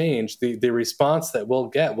will change the response that we'll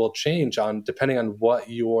get will change depending on what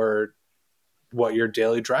your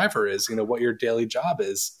daily driver is, what your daily job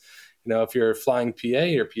is. If you're flying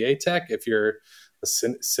PA or PA tech, if you're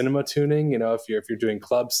cinema tuning, if you're doing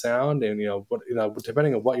club sound, and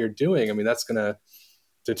depending on what you're doing, I mean, that's going to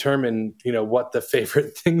determine what the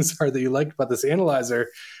favorite things are that you like about this analyzer.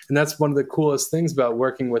 And that's one of the coolest things about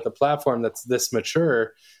working with a platform that's this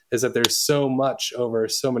mature, is that there's so much over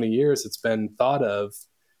so many years it's been thought of,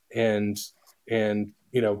 and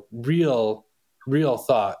real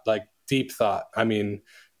thought, like deep thought. I mean,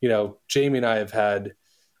 Jamie and I have had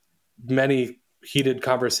many heated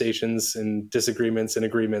conversations and disagreements and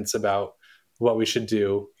agreements about what we should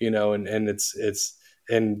do, and that's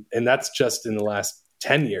just in the last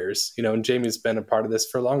 10 years, and Jamie's been a part of this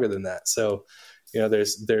for longer than that. So,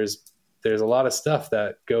 there's a lot of stuff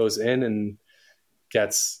that goes in and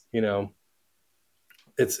gets,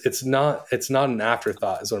 it's not an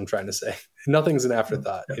afterthought is what I'm trying to say. Nothing's an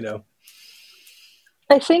afterthought,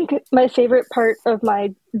 I think my favorite part of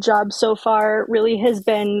my job so far really has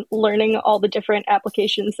been learning all the different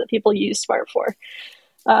applications that people use Smart for.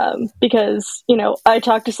 Because, I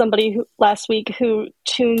talked to somebody last week who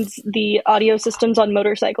tunes the audio systems on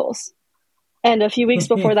motorcycles. And a few weeks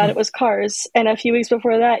before that, it was cars. And a few weeks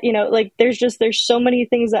before that, there's so many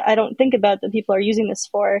things that I don't think about that people are using this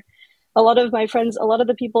for. A lot of my friends, a lot of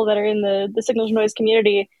the people that are in the signal to noise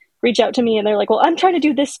community reach out to me and they're like, well, I'm trying to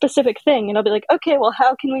do this specific thing. And I'll be like, okay, well,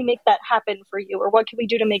 how can we make that happen for you? Or what can we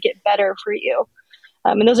do to make it better for you?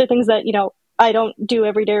 And those are things that, I don't do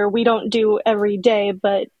every day, or we don't do every day,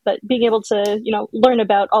 but being able to, learn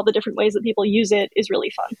about all the different ways that people use it is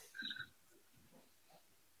really fun.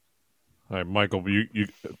 All right, Michael, you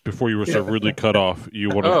before you were so rudely cut off, you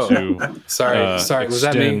wanted to... Sorry. Was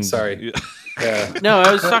that me? Sorry. Yeah. No,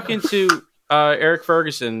 I was talking to Eric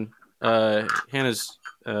Ferguson, Hannah's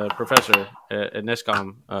professor at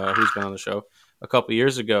NISCOM, who's been on the show a couple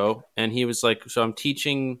years ago, and he was like, so I'm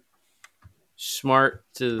teaching Smart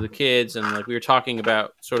to the kids, and like we were talking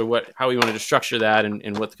about sort of how we wanted to structure that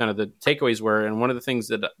and what kind of the takeaways were. And one of the things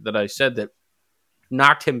that I said that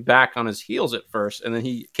knocked him back on his heels at first, and then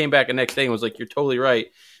he came back the next day and was like, "You're totally right."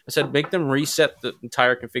 I said, "Make them reset the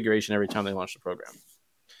entire configuration every time they launch the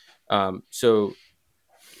program." So,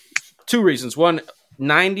 2 reasons. One,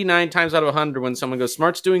 99 times out of 100, when someone goes,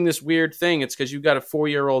 "Smart's doing this weird thing," it's because you've got a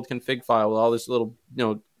 4-year-old config file with all this little,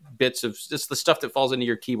 bits of just the stuff that falls into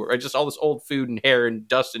your keyboard, right? Just all this old food and hair and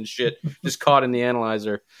dust and shit just caught in the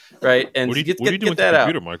analyzer, right? And What are you get doing with that the out.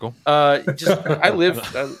 computer, Michael? I live,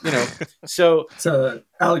 so. It's an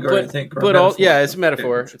allegory, I think. But all, yeah, it's a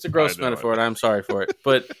metaphor. It's a gross I know, metaphor, and I'm sorry for it.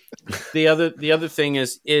 But the other thing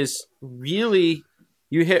is really,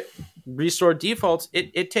 you hit restore defaults.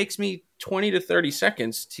 It takes me 20 to 30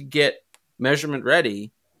 seconds to get measurement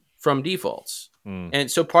ready from defaults. And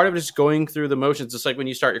so part of it is going through the motions. It's like when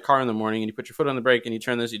you start your car in the morning and you put your foot on the brake and you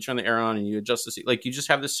turn the air on and you adjust the seat. Like, you just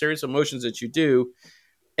have this series of motions that you do.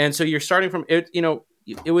 And so you're starting from it,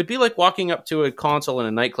 it would be like walking up to a console in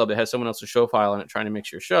a nightclub that has someone else's show file on it trying to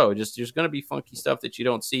mix your show. Just, there's going to be funky stuff that you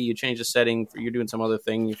don't see. You change a setting, you're doing some other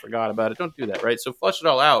thing, you forgot about it. Don't do that, right? So flush it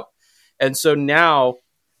all out. And so now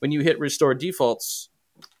when you hit restore defaults,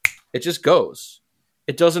 it just goes.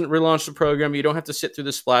 It doesn't relaunch the program. You don't have to sit through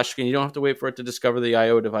the splash screen. You don't have to wait for it to discover the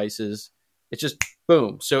I/O devices. It's just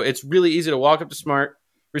boom. So it's really easy to walk up to Smart,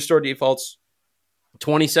 restore defaults,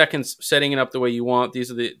 20 seconds setting it up the way you want.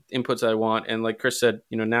 These are the inputs that I want. And like Chris said,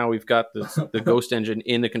 now we've got the Ghost engine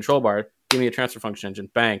in the control bar. Give me a transfer function engine.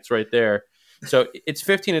 Bang, it's right there. So it's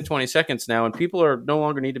 15 to 20 seconds now, and people are no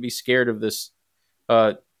longer need to be scared of this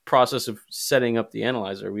process of setting up the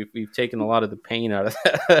analyzer. We've taken a lot of the pain out of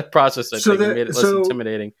that process. I think and made it less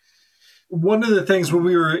intimidating. One of the things when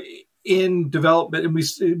we were in development, and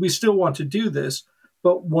we still want to do this,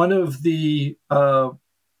 but one of the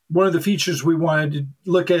features we wanted to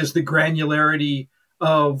look at is the granularity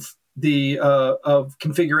of the of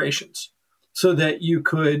configurations, so that you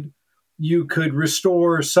could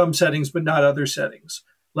restore some settings but not other settings.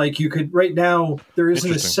 Like, you could, right now there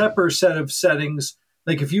isn't a separate set of settings.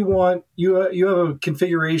 Like, if you want, you have a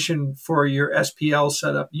configuration for your SPL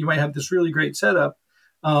setup, you might have this really great setup,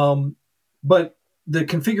 but the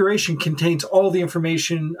configuration contains all the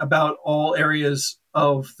information about all areas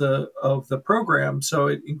of the program. So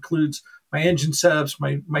it includes my engine setups,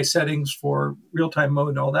 my settings for real-time mode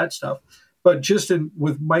and all that stuff. But just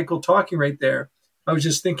with Michael talking right there, I was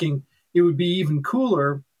just thinking it would be even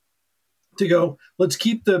cooler to go, let's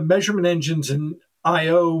keep the measurement engines and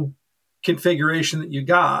I/O configuration that you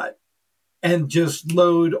got and just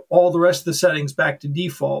load all the rest of the settings back to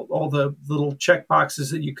default, all the little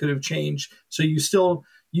checkboxes that you could have changed. So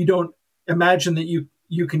you don't imagine that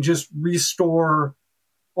you can just restore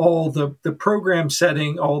all the program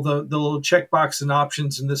setting, all the little checkbox and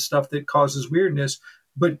options and this stuff that causes weirdness,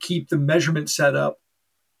 but keep the measurement setup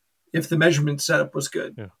if the measurement setup was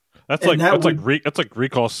good. Yeah. That's like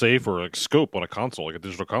recall safe or like scope on a console, like a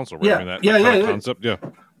digital console, right? Yeah, I mean, that concept, yeah.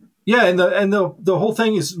 Yeah, and the whole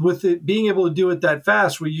thing is with it being able to do it that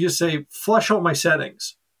fast, where you just say, flush out my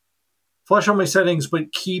settings,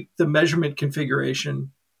 but keep the measurement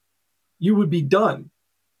configuration, you would be done.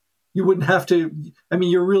 You wouldn't have to,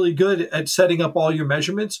 you're really good at setting up all your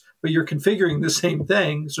measurements, but you're configuring the same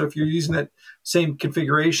thing. So if you're using that same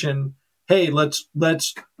configuration, hey, let's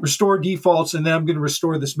restore defaults, and then I'm going to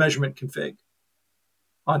restore this measurement config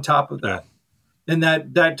on top of that. Yeah. And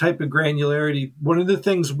that type of granularity, one of the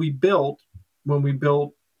things we built when we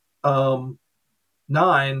built 9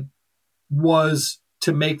 was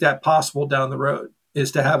to make that possible down the road,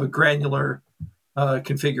 is to have a granular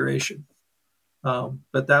configuration.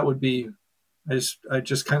 But that would be, I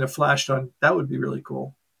just kind of flashed on, that would be really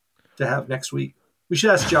cool to have next week. We should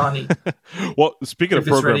ask Johnny. Well, speaking of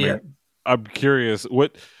programming, I'm curious,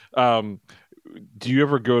 what do you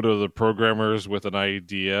ever go to the programmers with an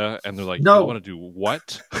idea and they're like, no. You want to do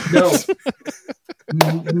what? No.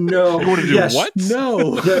 No. You want to do what?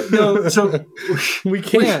 No. No. So we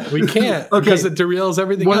can't. Okay. Because it derails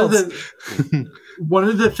everything one else. One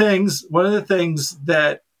of the things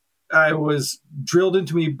that I was drilled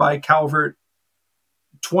into me by Calvert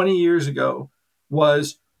 20 years ago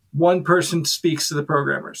was one person speaks to the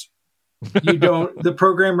programmers. You don't, the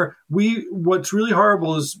programmer, what's really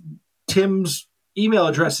horrible is Tim's email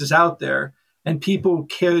address is out there and people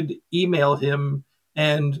could email him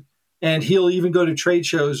and he'll even go to trade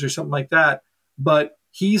shows or something like that. But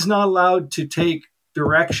he's not allowed to take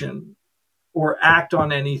direction or act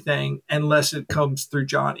on anything unless it comes through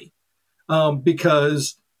Johnny.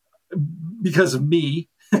 Because of me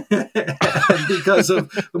and because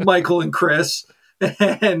of Michael and Chris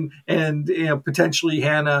and potentially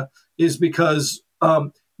Hannah, is because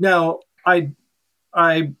now I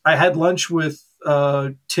had lunch with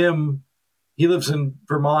Tim he lives in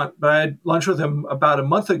Vermont, but I had lunch with him about a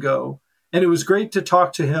month ago, and it was great to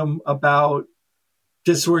talk to him about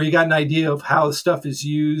just where he got an idea of how stuff is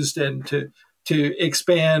used and to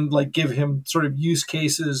expand, like give him sort of use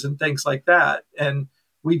cases and things like that. And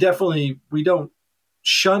we don't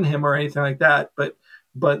shun him or anything like that, but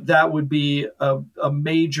that would be a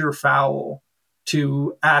major foul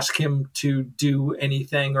to ask him to do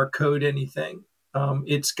anything or code anything.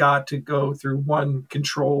 It's got to go through one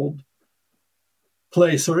controlled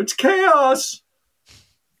place or it's chaos.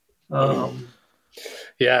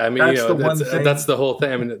 Yeah, I mean, that's the whole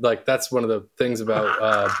thing. I mean, like, that's one of the things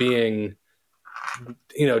about being,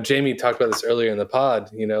 Jamie talked about this earlier in the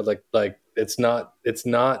pod, like it's not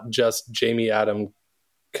just Jamie, Adam,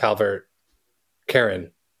 Calvert,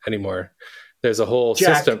 Karen anymore. There's a whole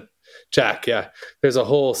system. Jack, yeah. There's a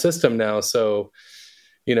whole system now. So,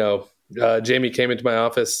 Jamie came into my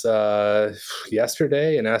office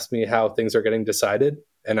yesterday and asked me how things are getting decided.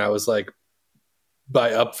 And I was like,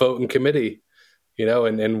 by upvote in committee,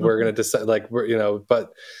 and we're going to decide,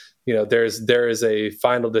 there is a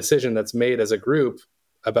final decision that's made as a group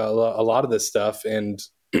about a lot of this stuff. And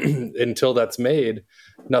until that's made,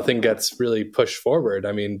 nothing gets really pushed forward.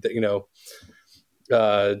 I mean,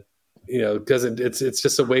 because it's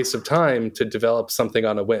just a waste of time to develop something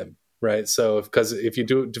on a whim, right? So because if you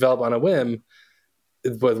do develop on a whim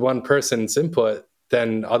with one person's input,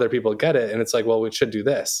 then other people get it, and it's like, well, we should do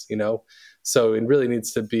this, So it really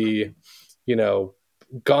needs to be,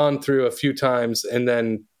 gone through a few times, and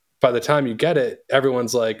then by the time you get it,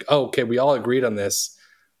 everyone's like, oh, okay, we all agreed on this,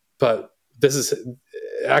 but this is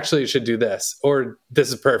actually, you should do this, or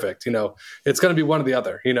this is perfect. It's going to be one or the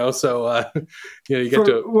other. So you get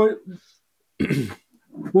to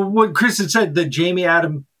what Chris had said, that Jamie,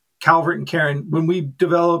 Adam, Calvert, and Karen, when we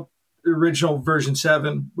developed the original version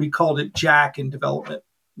 7, we called it Jack in development.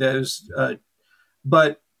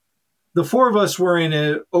 But the four of us were in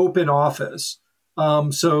an open office.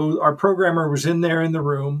 So our programmer was in there in the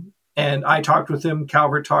room, and I talked with him.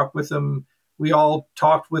 Calvert talked with him. We all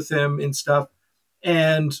talked with him and stuff.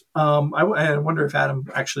 And I wonder if Adam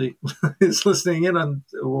actually is listening in on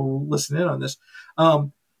this.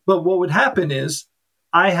 But what would happen is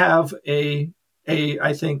I have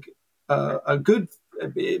I think a good,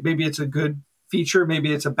 maybe it's a good feature,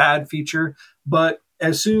 maybe it's a bad feature, but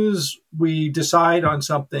as soon as we decide on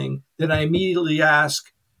something, then I immediately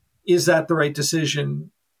ask, is that the right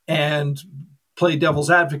decision? And play devil's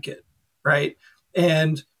advocate, right?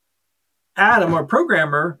 And Adam, our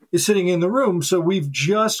programmer, is sitting in the room. So we've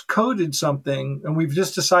just coded something and we've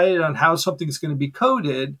just decided on how something's going to be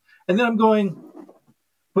coded. And then I'm going,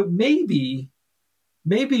 but maybe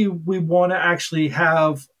we want to actually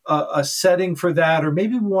have a setting for that, or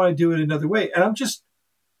maybe we want to do it another way. And I'm just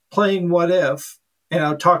playing what if, and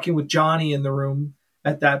I'm talking with Johnny in the room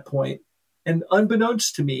at that point. And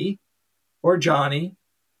unbeknownst to me or Johnny,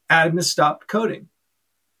 Adam has stopped coding.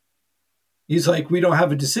 He's like, we don't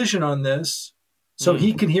have a decision on this. So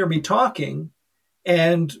he can hear me talking.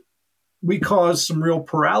 And we caused some real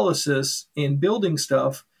paralysis in building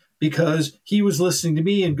stuff because he was listening to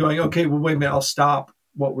me and going, okay, well, wait a minute, I'll stop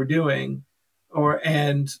what we're doing.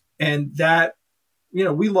 And that,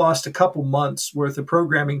 we lost a couple months worth of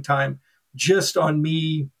programming time just on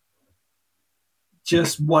me,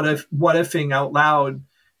 just what ifing out loud.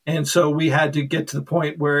 And so we had to get to the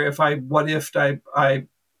point where if I what ifed,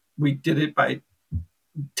 we did it by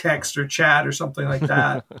text or chat or something like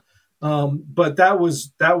that. But that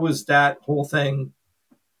was that whole thing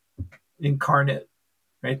incarnate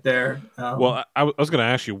right there. Well, I was going to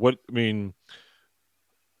ask you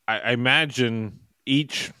I imagine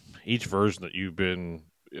each version that you've been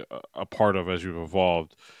a part of as you've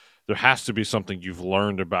evolved, there has to be something you've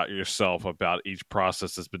learned about yourself about each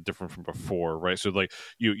process that's been different from before, right? So like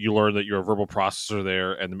you learn that you're a verbal processor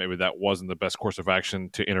there, and maybe that wasn't the best course of action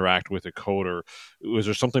to interact with a coder. Was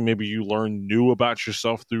there something maybe you learned new about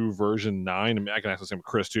yourself through version 9? I mean, I can ask the same with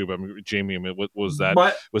Chris too, but Jamie, what was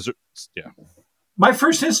that? My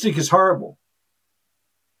first instinct is horrible.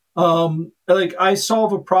 Like I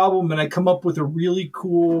solve a problem and I come up with a really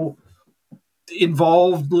cool,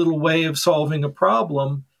 involved little way of solving a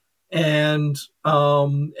problem. And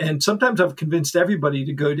sometimes I've convinced everybody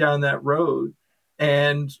to go down that road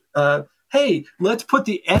and, hey, let's put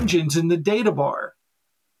the engines in the data bar.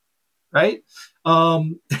 Right.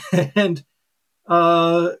 And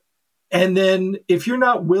then if you're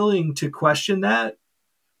not willing to question that,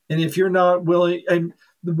 and if you're not willing, and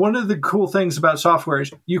one of the cool things about software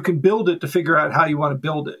is you can build it to figure out how you want to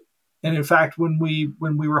build it. And in fact, when we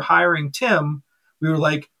were hiring Tim, we were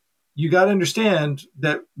like, you got to understand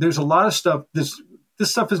that there's a lot of stuff. This this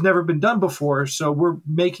stuff has never been done before. So we're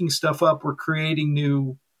making stuff up. We're creating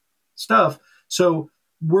new stuff. So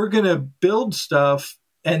we're going to build stuff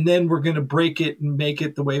and then we're going to break it and make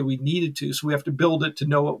it the way we need it to. So we have to build it to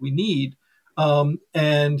know what we need.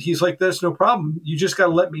 And he's like, that's no problem. You just got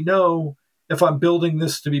to let me know if I'm building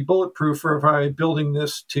this to be bulletproof or if I'm building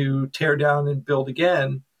this to tear down and build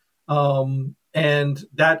again. And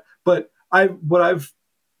that, but what I've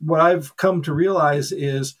come to realize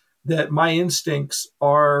is that my instincts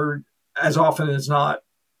are as often as not,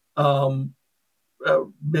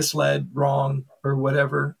 misled, wrong, or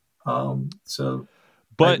whatever.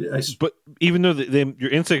 But even though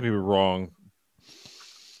your instinct may be wrong,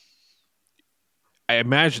 I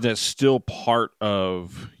imagine that's still part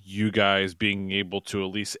of you guys being able to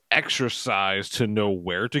at least exercise to know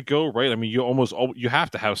where to go, right? I mean, you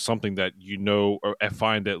have to have something that you know or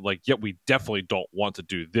find that like, yeah, we definitely don't want to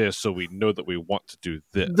do this, so we know that we want to do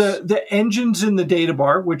this. The engines in the data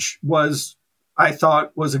bar, which I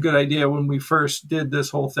thought was a good idea when we first did this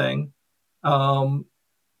whole thing, and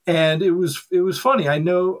it was funny. I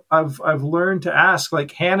know I've learned to ask.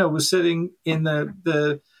 Like Hannah was sitting in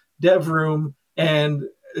the dev room and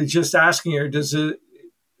just asking her, does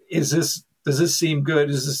this seem good?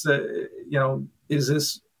 Is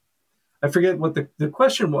this I forget what the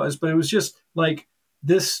question was, but it was just like,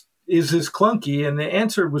 is this clunky? And the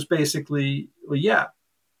answer was basically, well, yeah.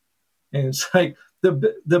 And it's like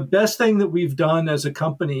the best thing that we've done as a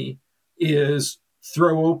company is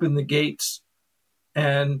throw open the gates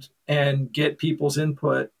and get people's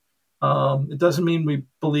input. It doesn't mean we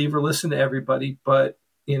believe or listen to everybody, but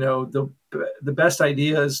the best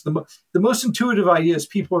ideas, the most intuitive ideas,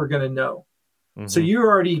 people are going to know. Mm-hmm. So you're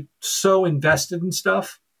already so invested in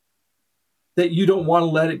stuff that you don't want to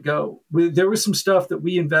let it go. There was some stuff that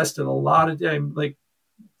we invested a lot of time, like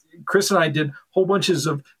Chris and I did whole bunches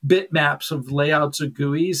of bitmaps of layouts of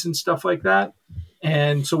GUIs and stuff like that.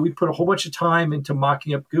 And so we put a whole bunch of time into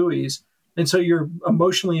mocking up GUIs. And so you're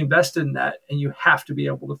emotionally invested in that and you have to be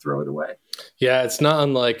able to throw it away. Yeah, it's not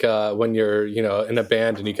unlike when you're, in a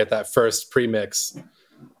band and you get that first pre-mix,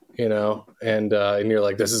 and you're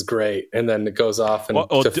like, this is great. And then it goes off and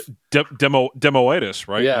demoitis,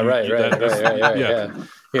 right? Yeah, right.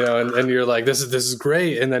 Yeah. And you're like, this is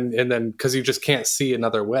great. And then because you just can't see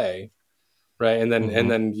another way. Right. And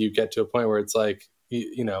then you get to a point where it's like,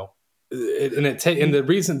 and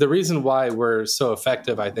the reason why we're so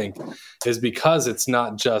effective, I think, is because it's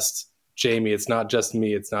not just Jamie, it's not just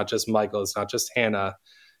me, it's not just Michael, it's not just Hannah.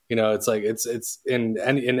 It's like it's in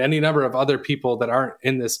any number of other people that aren't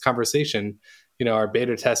in this conversation. Our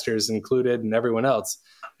beta testers included, and everyone else.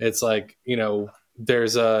 It's like there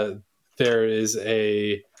is a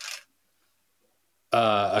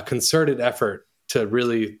concerted effort to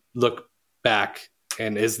really look back.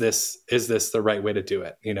 And is this the right way to do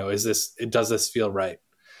it? Does this feel right?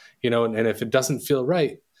 And if it doesn't feel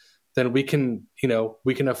right, then we can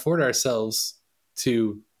afford ourselves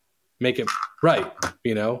to make it right.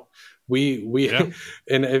 Yeah.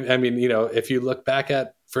 And I mean, if you look back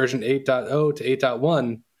at version 8.0 to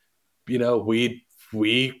 8.1,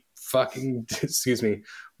 we fucking,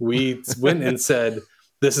 we went and said,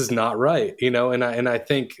 this is not right. And I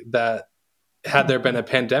think that had there been a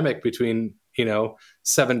pandemic between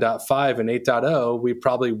 7.5 and 8.0, we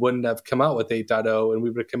probably wouldn't have come out with 8.0 and we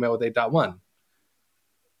would have come out with 8.1.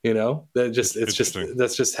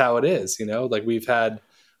 That's just how it is. Like we've had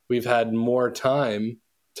more time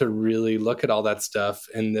to really look at all that stuff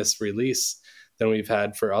in this release than we've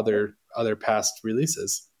had for other past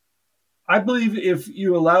releases. I believe if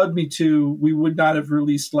you allowed me to, we would not have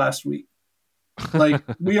released last week. Like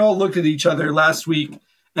we all looked at each other last week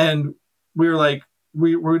and we were like,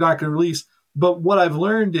 we're not going to release. But what I've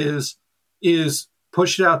learned is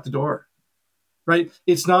push it out the door, right?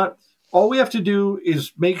 It's not, all we have to do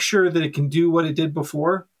is make sure that it can do what it did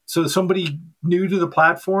before. So somebody new to the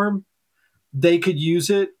platform, they could use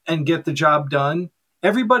it and get the job done.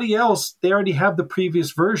 Everybody else, they already have the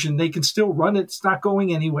previous version. They can still run it. It's not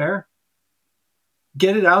going anywhere.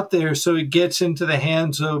 Get it out there so it gets into the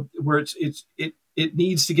hands of where it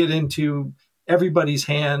needs to get into everybody's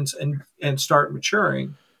hands and start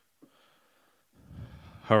maturing.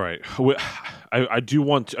 All right. I do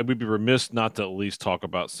want to, I would be remiss not to at least talk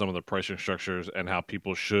about some of the pricing structures and how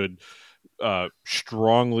people should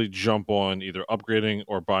strongly jump on either upgrading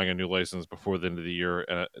or buying a new license before the end of the year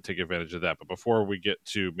and take advantage of that. But before we get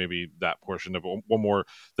to maybe that portion of it, one more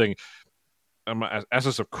thing. I'm going to ask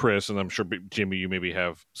this of Chris, and I'm sure, Jamie, you maybe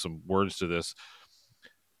have some words to this.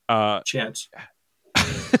 Chance.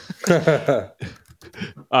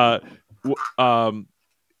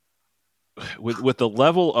 with the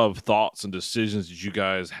level of thoughts and decisions that you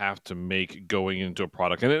guys have to make going into a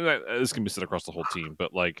product, and this can be said across the whole team,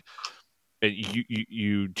 but like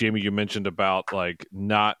you Jamie, you mentioned about like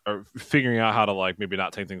not or figuring out how to like maybe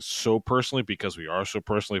not take things so personally because we are so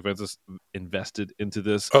personally invested into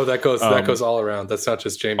this. Oh, that goes all around. That's not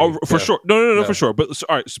just Jamie. Oh, for sure. No, for sure. But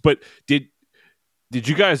all right, but did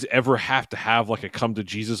you guys ever have to have like a come to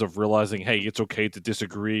Jesus of realizing, hey, it's okay to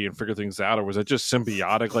disagree and figure things out, or was it just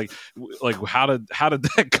symbiotic? Like how did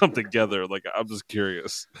that come together? Like, I'm just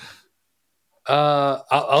curious.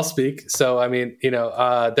 I'll speak. So, I mean,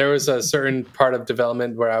 there was a certain part of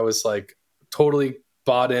development where I was like totally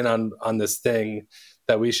bought in on this thing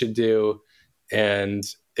that we should do, and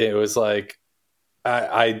it was like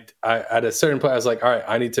I at a certain point I was like, all right,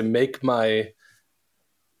 I need to make my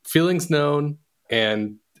feelings known.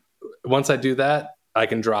 And once I do that, I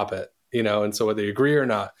can drop it, and so whether you agree or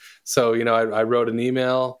not. So, I wrote an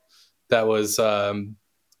email that was,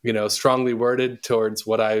 strongly worded towards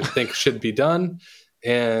what I think should be done.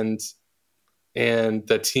 And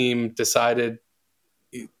the team decided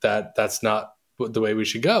that that's not the way we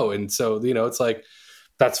should go. And so, it's like,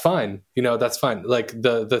 that's fine. That's fine. Like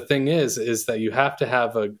the thing is that you have to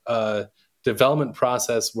have a development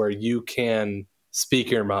process where you can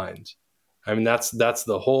speak your mind. I mean, that's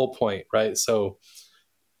the whole point, right? So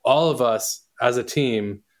all of us as a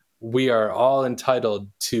team, we are all entitled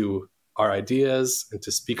to our ideas and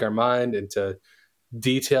to speak our mind and to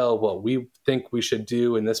detail what we think we should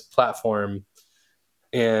do in this platform.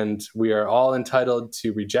 And we are all entitled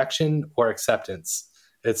to rejection or acceptance.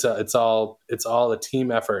 It's all a team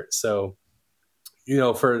effort. So,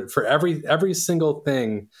 for every single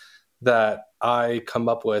thing that I come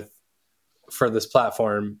up with for this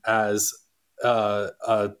platform as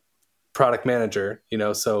a product manager,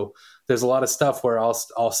 so there's a lot of stuff where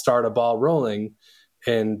I'll start a ball rolling,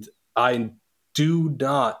 and I do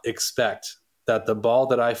not expect that the ball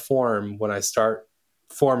that I form when I start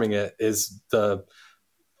forming it is the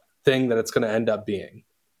thing that it's going to end up being,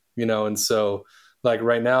 and so like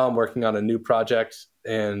right now I'm working on a new project,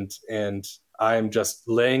 and I'm just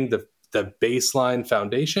laying the baseline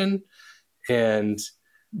foundation, and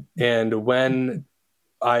when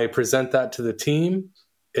I present that to the team,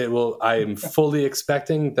 I am fully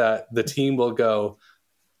expecting that the team will go,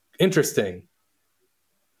 interesting.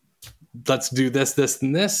 Let's do this,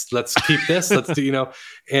 and this. Let's keep this. Let's do,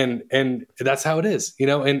 and that's how it is,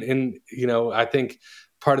 and I think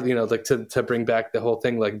part of, like to bring back the whole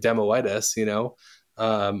thing, like demoitis,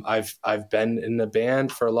 I've been in a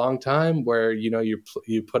band for a long time where, you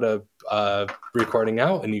put a recording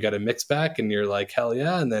out and you got a mix back and you're like, hell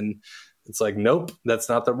yeah. And then it's like, nope, that's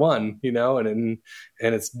not the one, and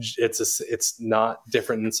it's not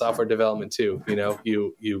different in software development too.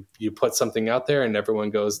 You put something out there and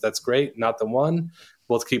everyone goes, that's great. Not the one.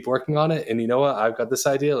 Let's keep working on it. And you know what? I've got this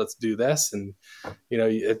idea. Let's do this. And,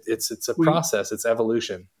 it's a process. It's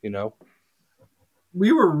evolution,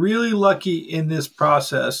 We were really lucky in this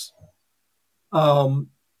process to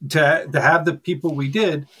have the people we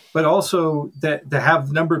did, but also to have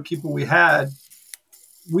the number of people we had.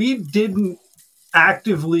 We didn't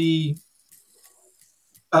actively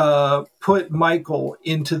put Michael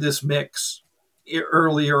into this mix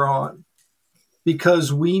earlier on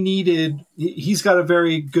because we needed, he's got a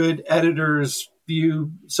very good editor's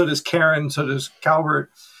view. So does Karen, so does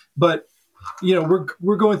Calvert. But,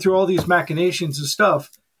 we're going through all these machinations and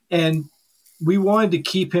stuff, and we wanted to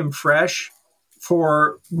keep him fresh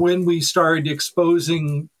for when we started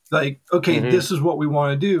exposing, like, okay, this is what we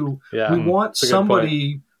want to do. Yeah. We want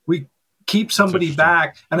somebody, we keep somebody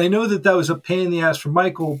back. And I know that was a pain in the ass for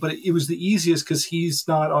Michael, but it was the easiest because he's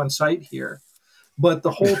not on site here. But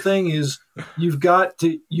the whole thing is you've got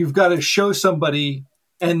to show somebody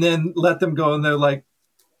and then let them go. And they're like,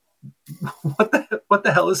 what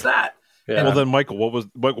the hell is that? Yeah. Well, then, Michael, what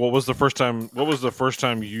was the first time? What was the first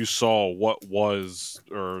time you saw what was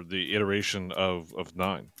or the iteration of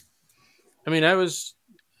 9? I mean, I was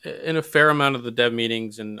in a fair amount of the dev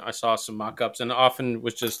meetings, and I saw some mock-ups, and often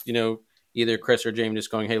was just either Chris or James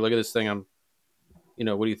just going, "Hey, look at this thing.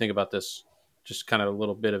 What do you think about this?" Just kind of a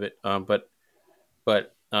little bit of it, but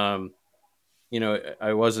I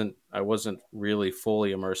wasn't really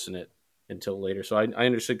fully immersed in it until later. So I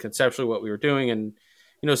understood conceptually what we were doing, and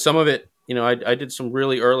some of it. I did some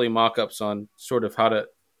really early mock-ups on sort of how to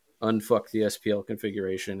unfuck the SPL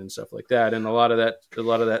configuration and stuff like that. And a lot of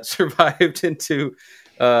that survived into,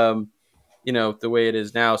 the way it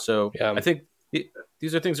is now. So yeah. I think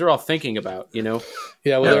these are things they're all thinking about, Yeah.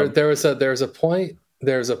 Well, there's a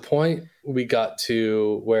point we got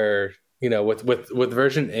to where, with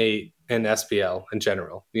version 8 and SPL in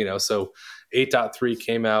general, so 8.3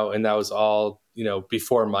 came out and that was all,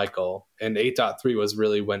 before Michael, and 8.3 was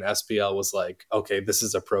really when SPL was like, okay, this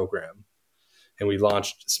is a program, and we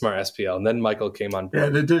launched Smart SPL, and then Michael came on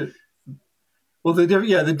board. The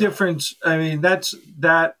difference, I mean,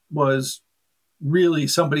 that was really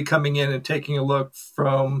somebody coming in and taking a look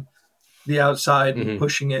from the outside and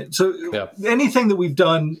pushing it. So anything that we've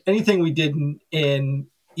done, anything we did in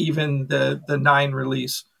even the 9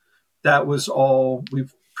 release, that was all,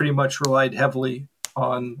 we've pretty much relied heavily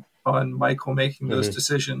on Michael making those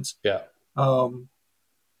decisions. Yeah.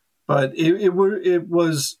 But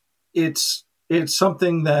it's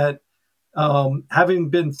something that, having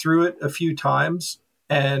been through it a few times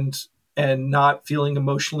and not feeling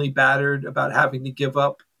emotionally battered about having to give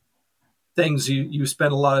up things you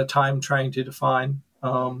spend a lot of time trying to define. I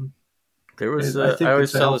always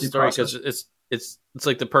tell the story because it's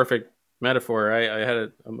like the perfect metaphor. I had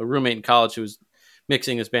a roommate in college who was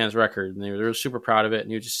mixing his band's record, and they were super proud of it. And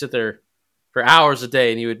he would just sit there for hours a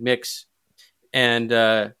day, and he would mix.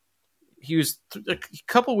 And he was a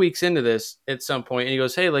couple weeks into this at some point, and he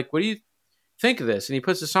goes, "Hey, like, what do you think of this?" And he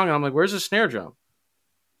puts the song on. I'm like, "Where's the snare drum?"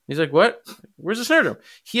 He's like, "What? Where's the snare drum?"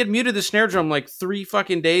 He had muted the snare drum like 3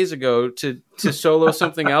 fucking days ago to solo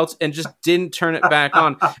something else and just didn't turn it back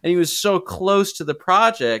on. And he was so close to the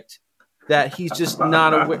project that he's just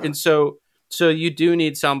not aware. And so you do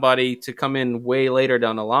need somebody to come in way later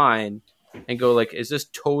down the line and go like, is this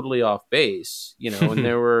totally off base? And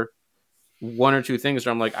there were 1 or 2 things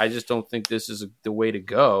where I'm like, I just don't think this is the way to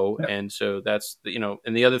go. Yeah. And so that's,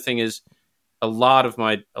 and the other thing is a lot of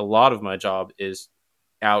my job is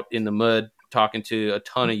out in the mud talking to a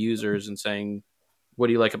ton of users and saying, what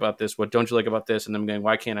do you like about this? What don't you like about this? And then I'm going,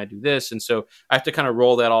 why can't I do this? And so I have to kind of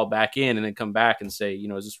roll that all back in and then come back and say,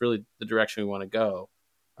 is this really the direction we want to go?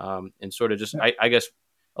 And sort of just, I guess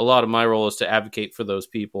a lot of my role is to advocate for those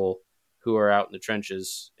people who are out in the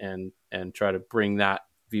trenches and try to bring that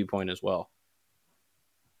viewpoint as well.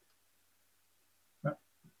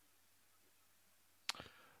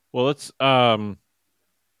 Well, let's, I don't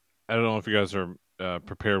know if you guys are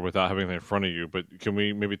prepared without having anything in front of you, but can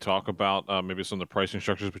we maybe talk about maybe some of the pricing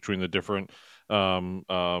structures between the different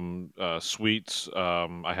suites?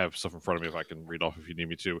 I have stuff in front of me if I can read off if you need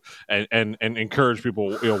me to, and encourage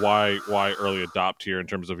people, why early adopt here in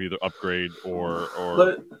terms of either upgrade or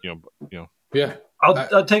Yeah.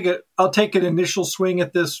 I'll take an initial swing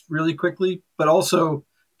at this really quickly, but also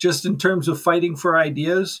just in terms of fighting for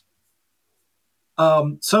ideas.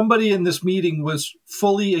 Somebody in this meeting was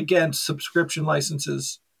fully against subscription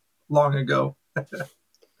licenses long ago.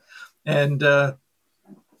 And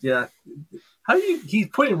he's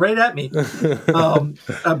pointing right at me.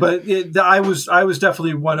 I was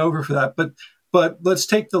definitely won over for that. But let's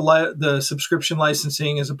take the subscription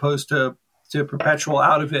licensing as opposed to perpetual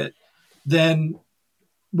out of it. Then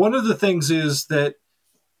one of the things is that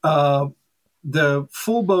the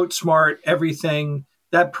full boat smart everything,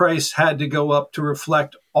 that price had to go up to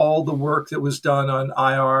reflect all the work that was done on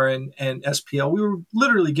IR and SPL. We were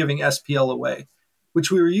literally giving SPL away,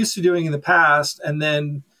 which we were used to doing in the past. And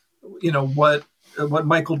then, what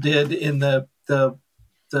Michael did in the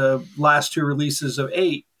last 2 releases of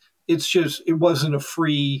 8, it wasn't a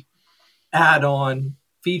free add-on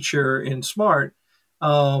feature in Smart.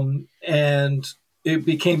 And it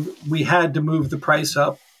became, we had to move the price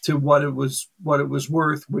up to what it was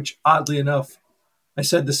worth, which oddly enough, I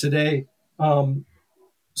said this today,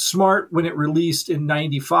 Smart, when it released in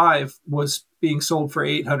 95, was being sold for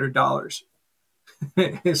 $800.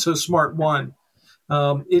 So Smart won.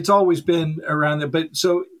 It's always been around there, but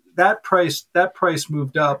so that price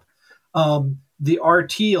moved up. The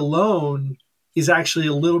RT alone is actually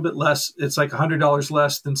a little bit less. It's like $100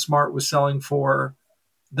 less than Smart was selling for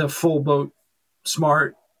the full boat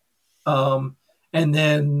Smart. And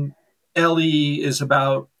then LE is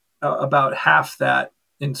about half that.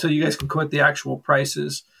 And so you guys can quote the actual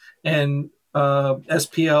prices. And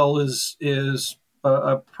SPL is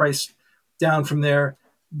a price down from there.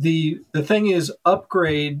 The thing is,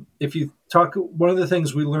 upgrade, if you talk, one of the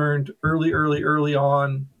things we learned early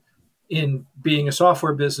on in being a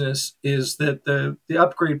software business is that the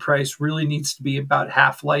upgrade price really needs to be about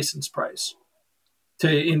half license price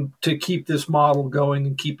to keep this model going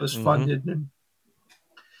and keep us funded.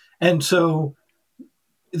 And so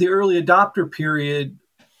the early adopter period,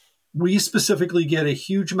 we specifically get a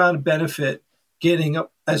huge amount of benefit getting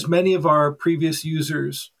as many of our previous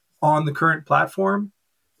users on the current platform.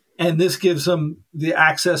 And this gives them the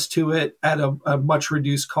access to it at a much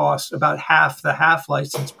reduced cost, about half the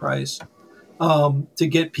license price. to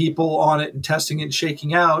get people on it and testing it and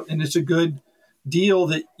shaking out. And it's a good deal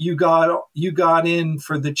that you got in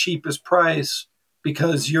for the cheapest price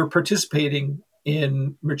because you're participating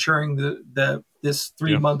in maturing this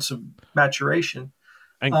 3 months of maturation.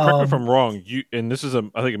 And correct me if I'm wrong. And this is I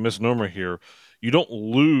think a misnomer here. You don't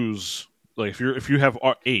lose, like if you have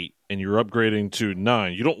 8 and you're upgrading to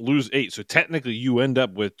 9, you don't lose 8. So technically, you end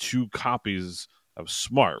up with 2 copies of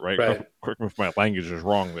Smart, right? Correct me if my language is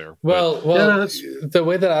wrong there. Well, the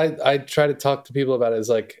way that I try to talk to people about it is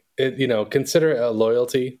like, consider a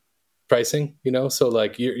loyalty pricing. So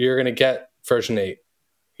like you're going to get version 8,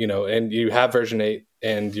 and you have version 8,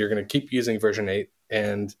 and you're going to keep using version 8,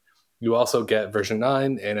 and you also get version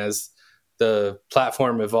 9. And as the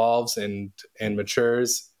platform evolves and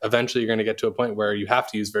matures, eventually you're going to get to a point where you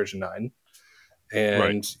have to use version 9.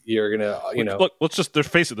 And you're gonna, look. Let's just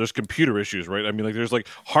face it. There's computer issues, right? I mean, like there's like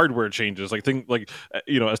hardware changes, like things like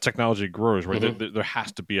as technology grows, right? Mm-hmm. There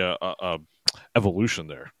has to be a evolution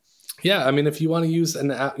there. Yeah, I mean, if you want to use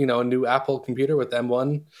a new Apple computer with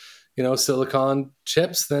M1, silicon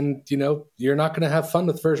chips, then you're not going to have fun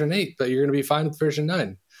with version 8, but you're going to be fine with version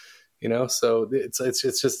 9. So it's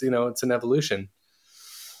just it's an evolution.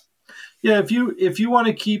 Yeah, if you want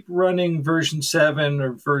to keep running version 7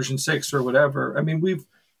 or version 6 or whatever, I mean,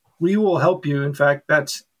 we will help you. In fact,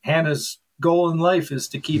 that's Hannah's goal in life, is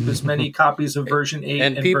to keep as many copies of version 8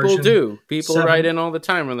 and people version do. People 7. write in all the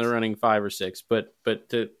time when they're running 5 or 6. But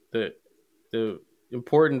the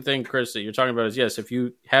important thing, Chris, that you're talking about is, yes, if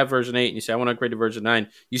you have version 8 and you say, I want to upgrade to version 9,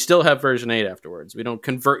 you still have version 8 afterwards. We don't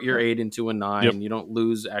convert your 8 into a 9. Yep. You don't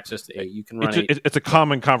lose access to 8. You can run 8. It's a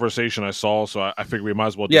common conversation I saw, so I figure we might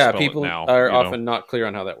as well dispel people it now. Are often not clear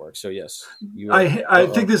on how that works. So, yes. I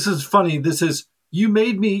think this is funny. This is,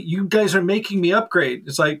 you guys are making me upgrade.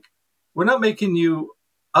 It's like, we're not making you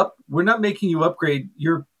upgrade.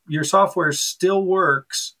 Your software still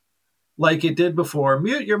works like it did before.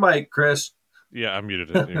 Mute your mic, Chris. Yeah, I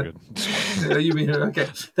muted it. You're good. You muted it. Okay,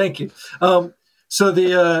 thank you. So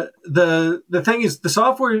the thing is, the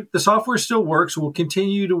software still works. Will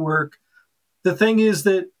continue to work. The thing is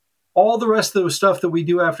that all the rest of the stuff that we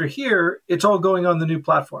do after here, it's all going on the new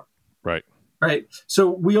platform. Right. Right. So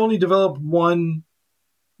we only develop one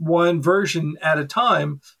version at a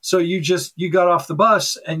time. So you got off the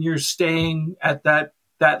bus and you're staying at that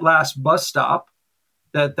last bus stop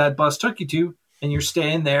that bus took you to, and you're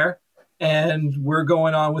staying there. And we're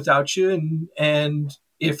going on without you. And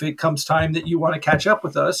if it comes time that you want to catch up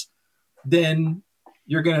with us, then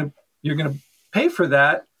you're gonna pay for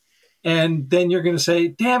that. And then you're gonna say,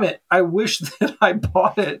 "Damn it! I wish that I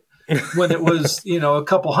bought it when it was a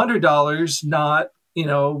couple $100, not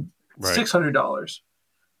 $600."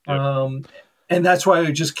 Yep. And that's why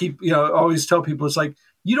I just keep always tell people, it's like,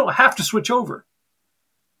 you don't have to switch over.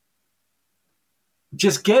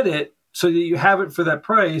 Just get it so that you have it for that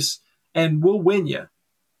price. And we'll win you,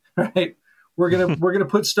 right? We're gonna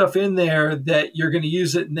put stuff in there that you're gonna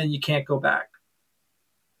use it, and then you can't go back.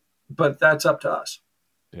 But that's up to us.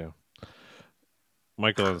 Yeah,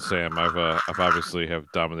 Michael and Sam, I've obviously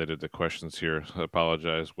have dominated the questions here. I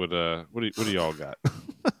apologize. What do y'all got?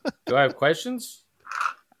 Do I have questions?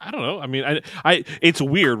 I don't know. I mean, I it's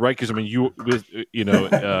weird, right? Because I mean, you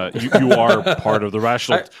are part of the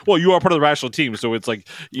rational. Well, you are part of the rational team, so it's like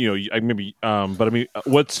maybe. But I mean,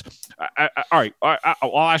 all right.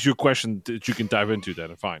 I'll ask you a question that you can dive into.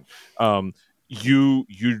 Then, fine. You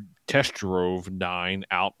test drove 9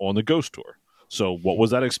 out on the Ghost Tour. So, what was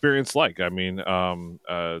that experience like? I mean,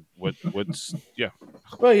 what's yeah.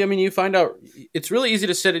 Well, I mean, you find out it's really easy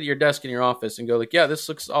to sit at your desk in your office and go like, yeah, this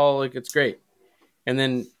looks all like it's great. And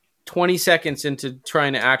then 20 seconds into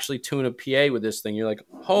trying to actually tune a PA with this thing, you're like,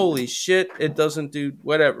 holy shit, it doesn't do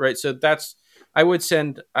whatever, right? So I would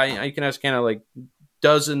send, I can ask kind of like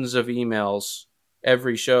dozens of emails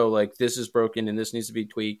every show, like, this is broken and this needs to be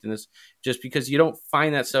tweaked, and this, just because you don't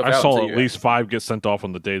find that stuff out. I saw at least 5 get sent off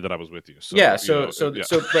on the day that I was with you. So, yeah,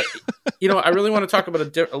 but I really want to talk about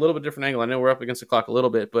a little bit different angle. I know we're up against the clock a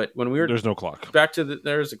little bit, but when we were, there's no clock.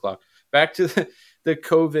 There is a clock. Back to the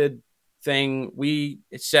COVID thing, we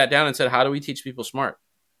sat down and said, how do we teach people smart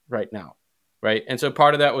right now, right? And so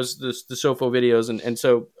part of that was the SOFO videos, and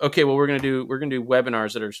so, okay, well, we're gonna do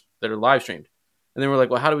webinars that are live streamed, and then we're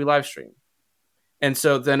like, well, how do we live stream? And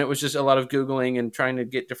so then it was just a lot of Googling and trying to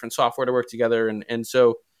get different software to work together, and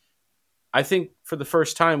so I think for the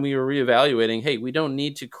first time we were reevaluating, hey, we don't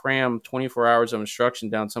need to cram 24 hours of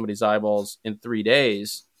instruction down somebody's eyeballs in 3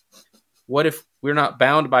 days. What if we're not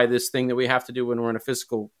bound by this thing that we have to do when we're in a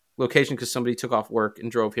physical location because somebody took off work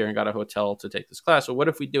and drove here and got a hotel to take this class? So what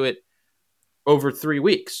if we do it over 3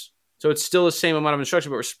 weeks? So it's still the same amount of instruction,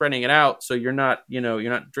 but we're spreading it out. So you're not, you're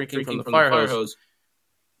not drinking from the fire hose.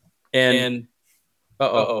 And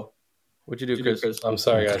what'd you do, Chris? I'm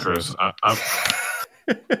sorry, guys. Chris, I'm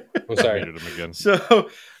sorry. I muted him again. So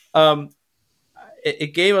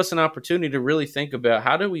it gave us an opportunity to really think about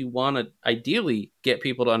how do we want to ideally get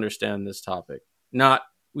people to understand this topic.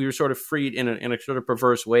 We were sort of freed in a sort of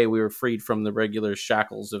perverse way. We were freed from the regular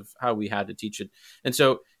shackles of how we had to teach it. And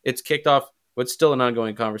so it's kicked off what's still an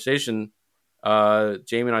ongoing conversation.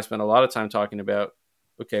 Jamie and I spent a lot of time talking about,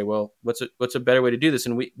 okay, well, what's a better way to do this?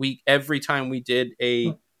 And we every time we did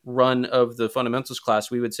a run of the fundamentals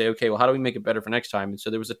class, we would say, okay, well, how do we make it better for next time? And so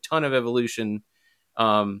there was a ton of evolution,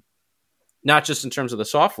 not just in terms of the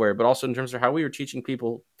software, but also in terms of how we were teaching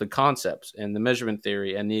people the concepts and the measurement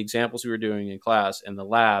theory and the examples we were doing in class and the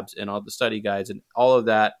labs and all the study guides, and all of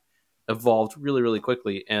that evolved really, really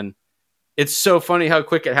quickly. And it's so funny how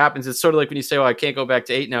quick it happens. It's sort of like when you say, well, I can't go back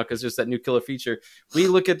to 8 now because there's that new killer feature. We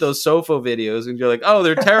look at those SOFO videos and you're like, oh,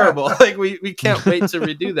 they're terrible. Like we can't wait to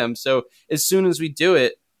redo them. So as soon as we do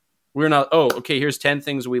it, we're not, oh, okay, here's 10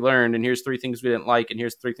 things we learned and here's 3 things we didn't like and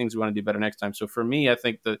here's 3 things we want to do better next time. So for me, I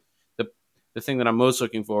think the thing that I'm most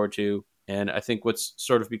looking forward to, and I think what's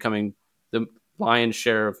sort of becoming the lion's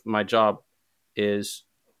share of my job, is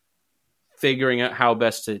figuring out how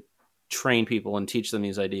best to train people and teach them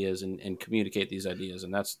these ideas and communicate these ideas.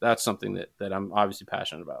 And that's something that I'm obviously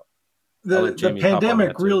passionate about. The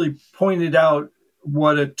pandemic really pointed out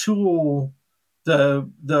what a tool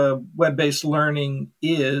the web-based learning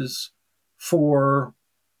is for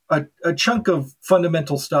a chunk of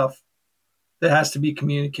fundamental stuff that has to be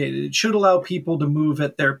communicated. It should allow people to move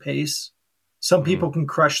at their pace. Some people can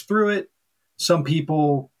crush through it. Some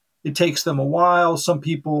people, it takes them a while. Some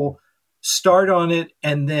people start on it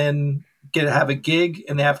and then have a gig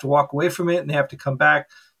and they have to walk away from it and they have to come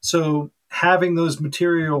back. So having those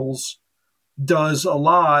materials does a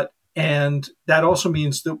lot. And that also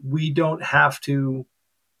means that we don't have to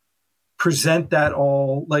present that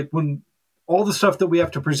all, like when all the stuff that we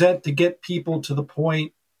have to present to get people to the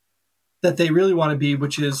point that they really want to be,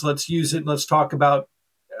 which is let's use it and let's talk about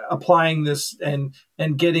applying this and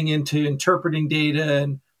getting into interpreting data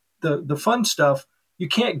and the fun stuff. You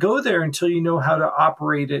can't go there until you know how to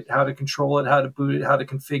operate it, how to control it, how to boot it, how to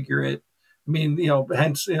configure it. I mean,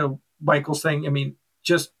 hence, Michael's thing, I mean,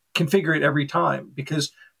 just configure it every time,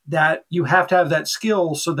 because that you have to have that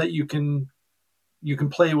skill so that you can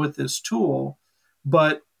play with this tool.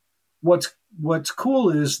 But what's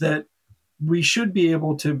cool is that we should be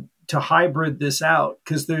able to hybrid this out,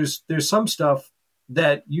 because there's some stuff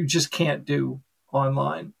that you just can't do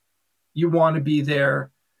online. You want to be there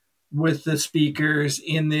with the speakers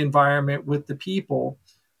in the environment with the people,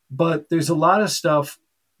 but there's a lot of stuff.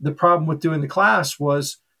 The problem with doing the class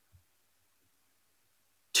was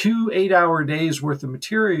 2 8-hour days worth of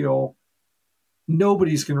material.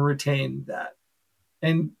 Nobody's going to retain that.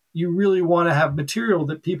 And you really want to have material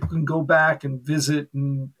that people can go back and visit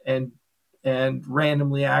and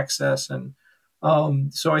randomly access. And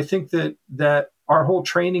so I think that our whole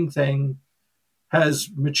training thing has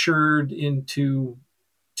matured into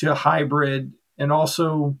hybrid. And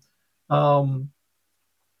also, we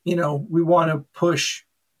want to push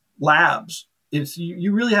labs.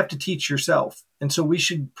 You really have to teach yourself. And so we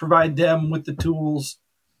should provide them with the tools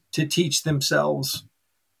to teach themselves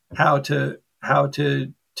how to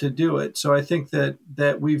do it. So I think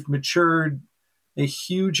that we've matured a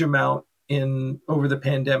huge amount over the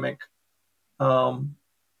pandemic for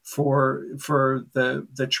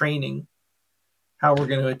the training, how we're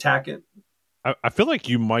going to attack it. I feel like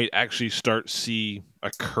you might actually see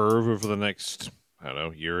a curve over the next,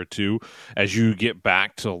 year or two, as you get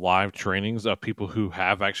back to live trainings of people who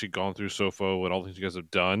have actually gone through SOFO and all the things you guys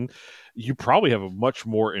have done. You probably have a much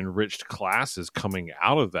more enriched classes coming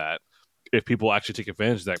out of that if people actually take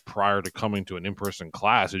advantage of that prior to coming to an in-person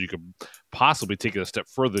class, and you could possibly take it a step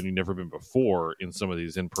further than you've never been before in some of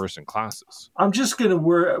these in-person classes. I'm just going to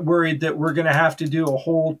worried that we're going to have to do a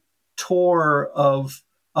whole tour of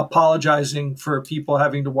apologizing for people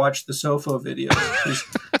having to watch the SOFO videos.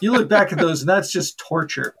 You look back at those and that's just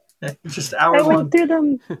torture. Just hour long. I went through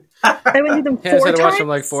them 4 Hannah's had times. to watch them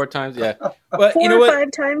like 4 times. Yeah. But 4 you know or what,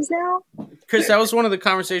 5 times now. Chris, that was one of the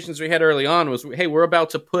conversations we had early on was, hey, we're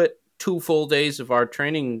about to put 2 full days of our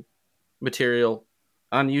training material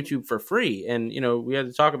on YouTube for free. And, we had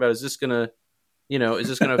to talk about, is this going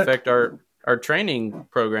to affect our training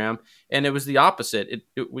program? And it was the opposite.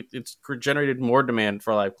 It's generated more demand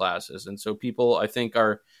for live classes. And so people, I think,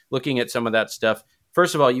 are looking at some of that stuff.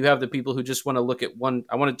 First of all, you have the people who just want to look at one.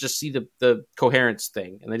 I want to just see the coherence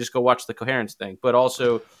thing, and they just go watch the coherence thing. But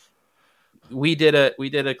also, we did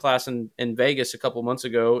a class in Vegas a couple months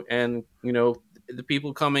ago, and the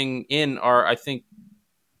people coming in are, I think,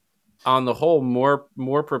 on the whole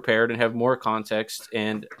more prepared and have more context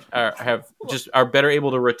and are better able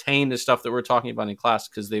to retain the stuff that we're talking about in class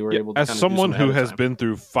because they were able to. As kind of someone do some who ahead of has time. been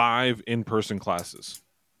through 5 in-person classes,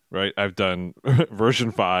 right? I've done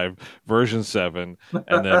version 5, version 7,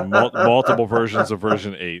 and then multiple versions of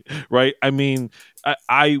version 8, right? I mean,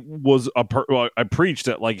 I preached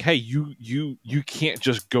that, like, hey, you can't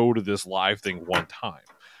just go to this live thing one time.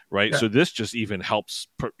 Right. Yeah. So this just even helps,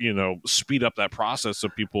 speed up that process. So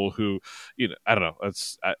people who, I don't know.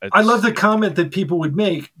 I love the comment that people would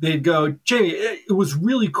make. They'd go, Jamie, it was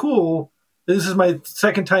really cool. This is my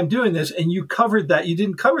second time doing this. And you covered that. You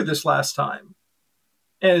didn't cover this last time.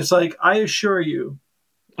 And it's like, I assure you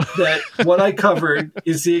that what I covered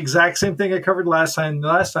is the exact same thing I covered last time.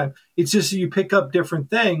 It's just that you pick up different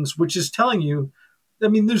things, which is telling you, I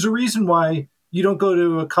mean, there's a reason why you don't go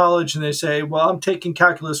to a college and they say, well, I'm taking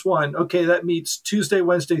Calculus 1. Okay, that meets Tuesday,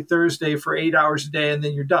 Wednesday, Thursday for 8 hours a day, and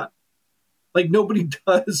then you're done. Like, nobody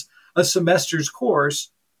does a semester's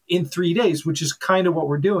course in 3 days, which is kind of what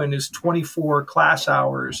we're doing, is 24 class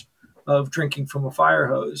hours of drinking from a fire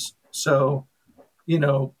hose. So,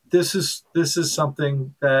 this is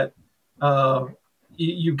something that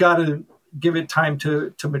you got to give it time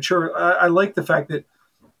to mature. I like the fact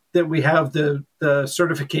that we have the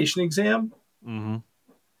certification exam. Mm-hmm.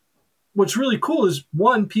 What's really cool is,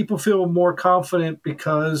 one, people feel more confident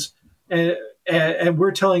because, and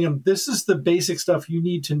we're telling them, this is the basic stuff you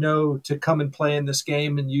need to know to come and play in this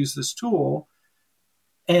game and use this tool.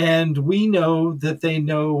 And we know that they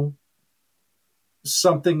know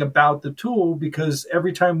something about the tool because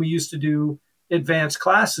every time we used to do advanced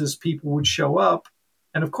classes, people would show up.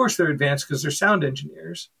 And of course they're advanced because they're sound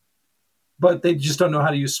engineers, but they just don't know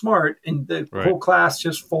how to use Smart. And the whole class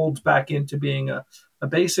just folds back into being a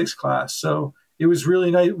basics class. So it was really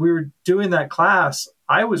nice. We were doing that class.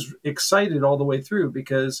 I was excited all the way through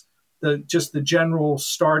because the general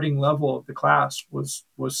starting level of the class was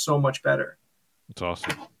so much better. That's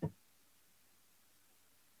awesome.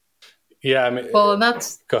 Yeah. I mean, Well, and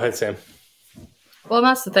that's go ahead, Sam. Well, and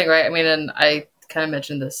that's the thing, right? I mean, and I kind of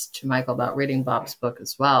mentioned this to Michael about reading Bob's book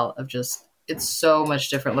as well, of just, it's so much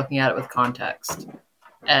different looking at it with context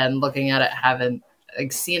and looking at it, having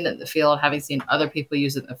seen it in the field, having seen other people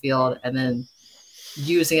use it in the field, and then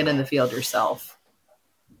using it in the field yourself,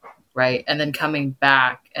 right? And then coming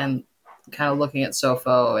back and kind of looking at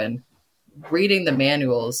SOFO and reading the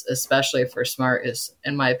manuals, especially for Smart, is,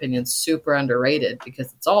 in my opinion, super underrated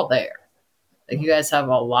because it's all there. Like, you guys have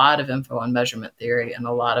a lot of info on measurement theory and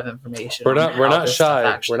a lot of information. We're not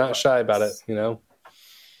shy. We're not shy about it,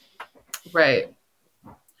 Right.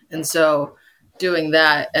 And so doing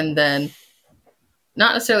that, and then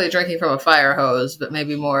not necessarily drinking from a fire hose, but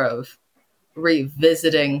maybe more of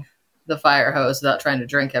revisiting the fire hose without trying to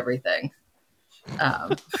drink everything.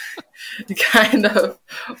 Kind of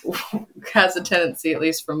has a tendency, at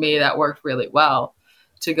least for me, that worked really well,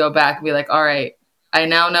 to go back and be like, all right, I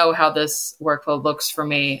now know how this workflow looks for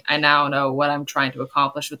me. I now know what I'm trying to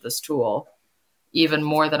accomplish with this tool, even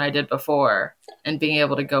more than I did before, and being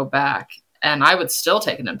able to go back. And I would still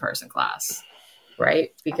take an in-person class,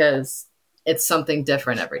 right? Because it's something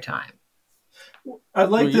different every time. I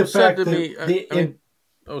like the fact that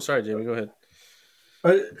oh, sorry, Jamie, go ahead.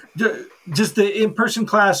 Just the in-person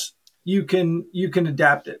class, you can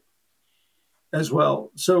adapt it as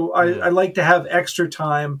well. So I like to have extra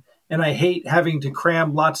time, and I hate having to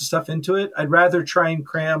cram lots of stuff into it. I'd rather try and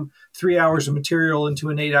cram 3 hours of material into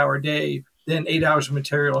an 8-hour day than 8 hours of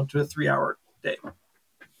material into a 3-hour day.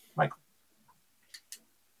 Michael.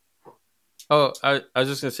 Oh, I was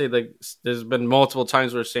just going to say, like, there's been multiple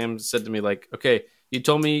times where Sam said to me, like, okay, you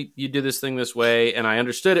told me you do this thing this way, and I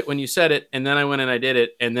understood it when you said it, and then I went and I did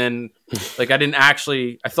it, and then, like, I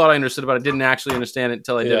thought I understood it, but I didn't actually understand it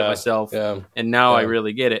until I did it myself, and now I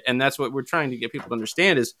really get it. And that's what we're trying to get people to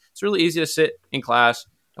understand, is it's really easy to sit in class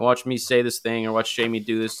and watch me say this thing or watch Jamie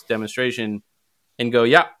do this demonstration and go,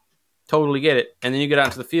 yeah, totally get it. And then you get out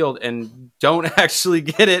into the field and don't actually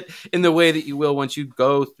get it in the way that you will once you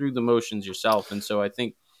go through the motions yourself. And so I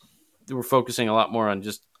think we're focusing a lot more on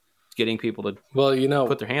just getting people to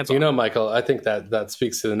put their hands on it. Michael, I think that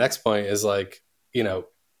speaks to the next point, is like,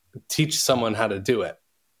 teach someone how to do it.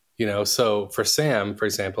 So for Sam, for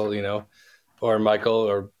example, or Michael,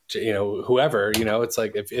 or whoever, it's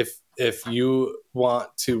like, if you want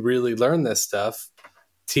to really learn this stuff,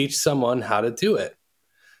 teach someone how to do it,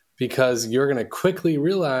 because you're going to quickly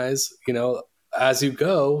realize, as you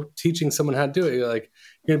go, teaching someone how to do it, you're going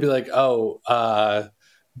to be like, oh,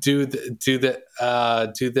 do that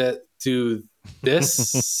do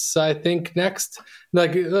this, I think next.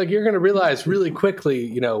 Like you're going to realize really quickly,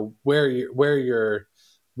 you know, where your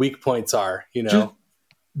weak points are, you know.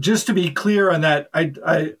 Just to be clear on that,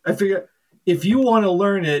 I figure if you want to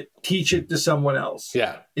learn it, teach it to someone else.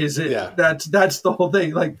 Yeah. Is it? Yeah. That's the whole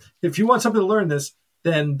thing. Like, if you want somebody to learn this,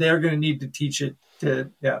 then they're going to need to teach it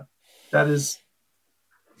to, yeah, that is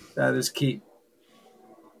key.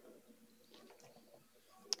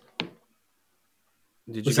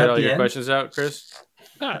 Did you Was get that all the your end? questions out, Chris?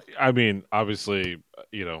 I mean, obviously,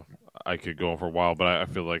 you know, I could go on for a while, but I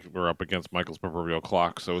feel like we're up against Michael's proverbial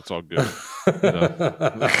clock, so it's all good. You know?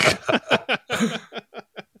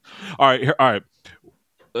 All right.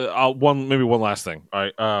 Maybe one last thing. All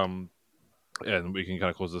right, and we can kind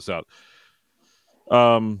of close this out.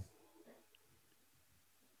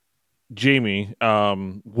 Jamie,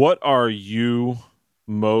 what are you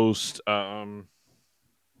most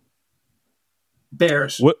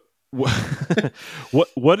Bears.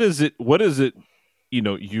 what is it? What is it? You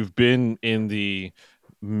know, you've been in the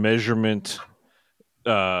measurement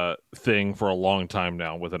thing for a long time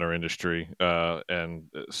now within our industry, and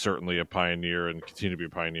certainly a pioneer and continue to be a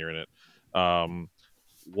pioneer in it.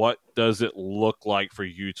 What does it look like for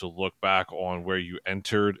you to look back on where you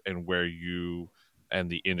entered and where you and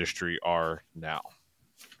the industry are now?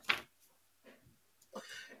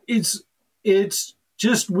 It's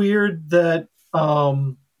just weird that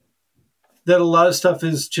that a lot of stuff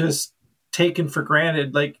is just taken for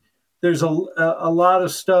granted. Like, there's a lot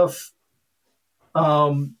of stuff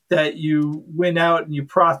that you went out and you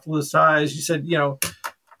proselytized. You said, you know,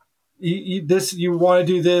 you want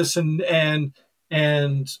to do this, and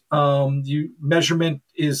you measurement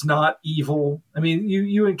is not evil. I mean,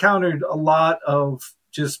 you encountered a lot of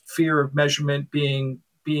just fear of measurement being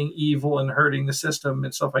evil and hurting the system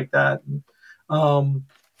and stuff like that.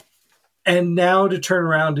 And now to turn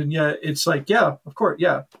around and it's like, of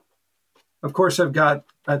course I've got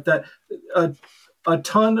that. A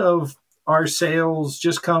ton of our sales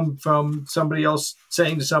just come from somebody else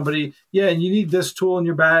saying to somebody, and you need this tool in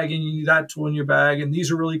your bag and you need that tool in your bag, and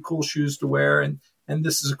these are really cool shoes to wear, and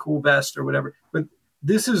this is a cool vest or whatever. But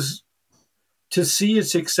this is, to see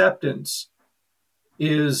its acceptance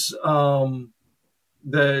is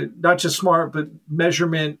the not just smart, but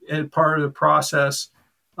measurement and part of the process.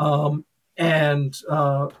 And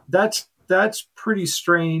that's pretty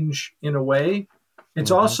strange in a way.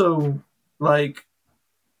 It's also like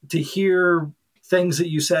to hear things that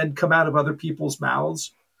you said come out of other people's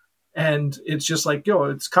mouths. And it's just like,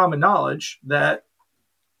 it's common knowledge that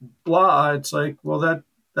blah. It's like, well,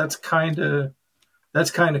 that's kind of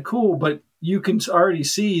cool. But you can already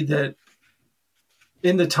see that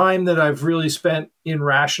in the time that I've really spent in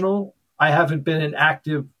Rational, I haven't been an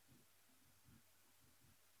active.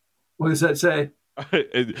 What does that say?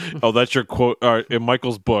 Oh, that's your quote in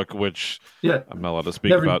Michael's book, which I'm not allowed to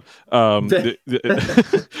speak about.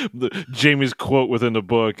 Jamie's quote within the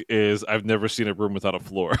book is, "I've never seen a room without a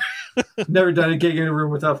floor." Never done a gig in a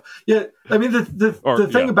room without. Yeah, I mean the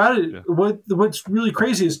thing about it, what's really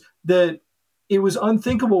crazy is that it was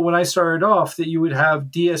unthinkable when I started off that you would have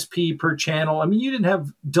DSP per channel. I mean, you didn't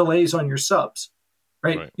have delays on your subs,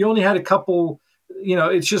 right? You only had a couple. You know,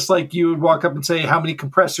 it's just like you would walk up and say, how many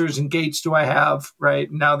compressors and gates do I have?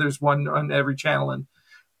 Right. Now there's one on every channel. And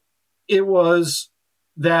it was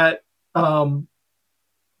that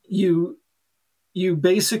you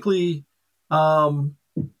basically, wow,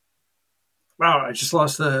 I just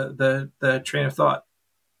lost the train of thought.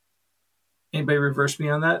 Anybody reverse me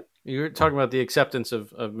on that? You were talking about the acceptance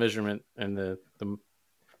of measurement and the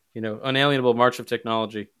unalienable march of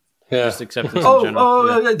technology. Yeah. Just acceptance in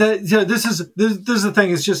general. This is the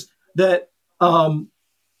thing. It's just that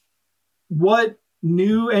what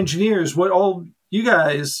new engineers, what all you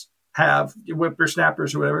guys have,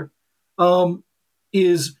 whippersnappers or whatever,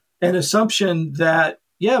 is an assumption that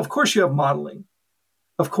of course you have modeling,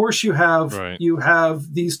 of course you have you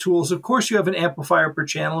have these tools, of course you have an amplifier per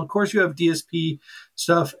channel, of course you have DSP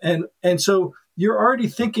stuff, and so you're already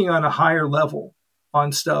thinking on a higher level on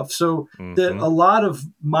stuff. So that a lot of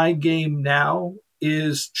my game now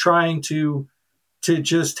is trying to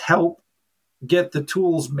just help get the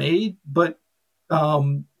tools made. But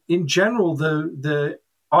in general, the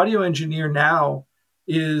audio engineer now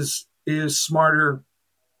is smarter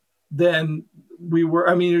than we were.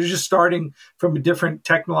 I mean, you're just starting from a different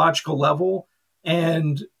technological level,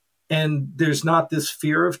 and there's not this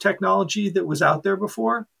fear of technology that was out there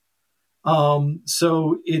before.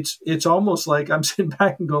 So it's almost like I'm sitting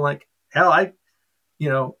back and going like, hell, it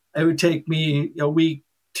would take me a week,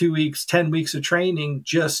 2 weeks, 10 weeks of training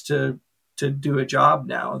just to do a job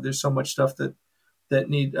now. There's so much stuff that that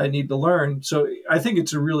I need to learn. So I think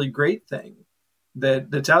it's a really great thing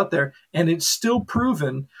that's out there, and it's still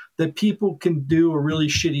proven that people can do a really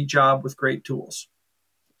shitty job with great tools.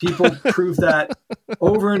 People prove that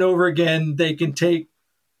over and over again. They can take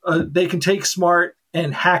smart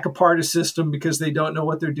and hack apart a system because they don't know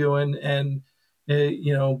what they're doing, and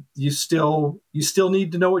you still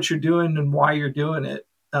need to know what you're doing and why you're doing it.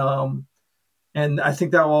 And I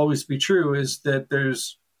think that will always be true, is that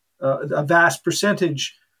there's a vast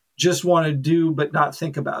percentage just want to do but not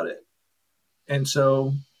think about it. And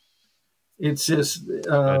so it's just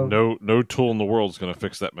and no tool in the world is going to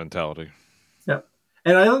fix that mentality. Yeah.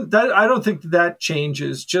 And I don't think that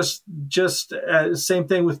changes. Just same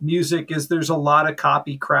thing with music, is there's a lot of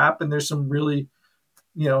copy crap, and there's some really,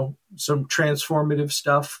 some transformative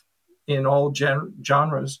stuff in all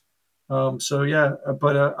genres. So yeah,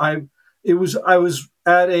 but I was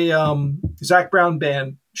at a Zach Brown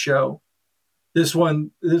Band show. This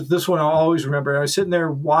one I'll always remember. I was sitting there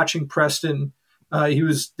watching Preston. They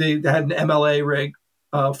had an MLA rig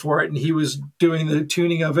for it, and he was doing the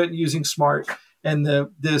tuning of it using Smart. And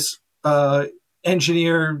this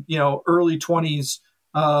engineer, early 20s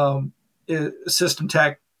system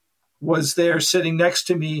tech was there sitting next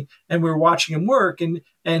to me, and we were watching him work, and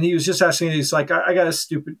he was just asking, he's like, I got a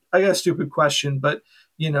stupid question, but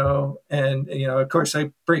of course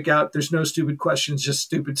I break out, there's no stupid questions, just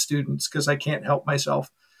stupid students, because I can't help myself.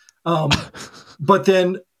 But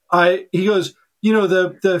then he goes,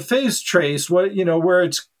 the phase trace, where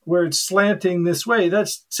it's slanting this way,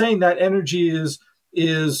 that's saying that energy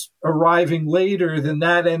is arriving later than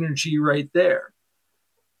that energy right there.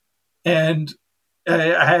 And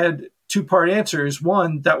I had 2-part answers.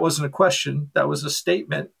 One, that wasn't a question, that was a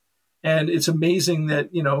statement. And it's amazing that,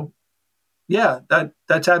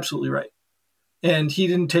 that's absolutely right. And he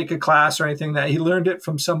didn't take a class or anything, that he learned it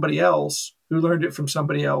from somebody else who learned it from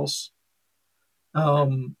somebody else. So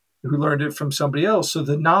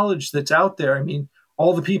the knowledge that's out there, I mean,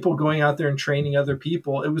 all the people going out there and training other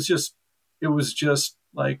people, it was just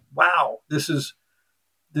like, wow, this is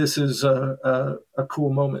a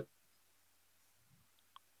cool moment.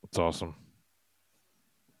 That's awesome.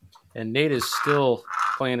 And Nate is still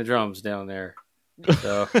playing the drums down there.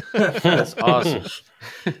 So that's awesome.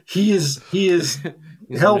 He is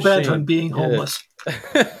hell bent on being homeless.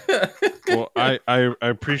 Well, I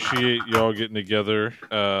appreciate y'all getting together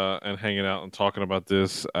and hanging out and talking about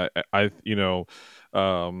this. I'm going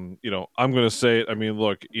to say it. I mean,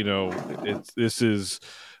 look, this is,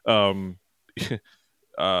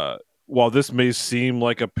 while this may seem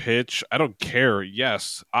like a pitch, I don't care.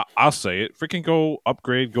 Yes, I'll say it. Freaking go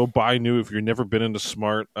upgrade, go buy new if you've never been into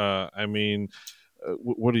Smart. I mean,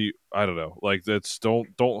 what do you? I don't know. Like, that's don't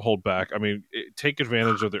hold back. I mean, take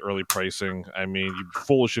advantage of the early pricing. I mean, you'd be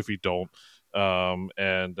foolish if you don't.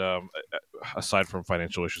 Aside from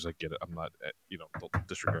financial issues, I get it. I'm not, don't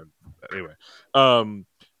disregard anyway.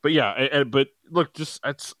 But yeah, but look,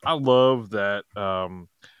 I love that.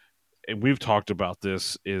 And we've talked about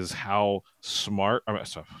this, is how smart.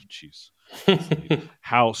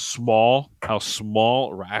 how small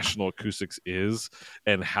Rational Acoustics is,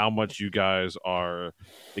 and how much you guys are,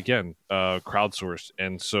 again, crowdsourced,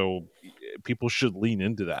 and so people should lean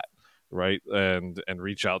into that, right? And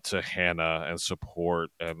reach out to Hannah and support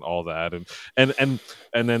and all that, and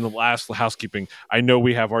then the last housekeeping. I know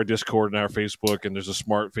we have our Discord and our Facebook, and there's a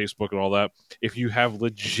Smart Facebook and all that. If you have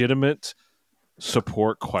legitimate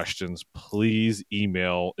support questions, please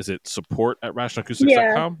email. Is it support@rationalacoustics.com?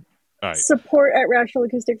 Yeah. All right.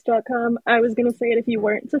 Support@rationalacoustics.com. I was going to say it if you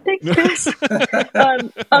weren't, so thanks, Chris.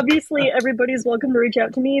 Obviously, everybody's welcome to reach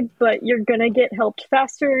out to me, but you're going to get helped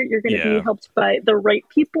faster. You're going to be helped by the right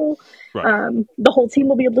people. Right. The whole team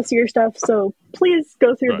will be able to see your stuff, so please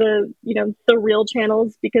go through the real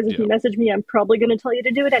channels, because if you message me, I'm probably going to tell you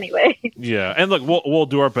to do it anyway. Yeah, and look, we'll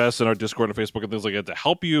do our best in our Discord and Facebook and things like that to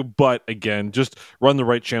help you, but again, just run the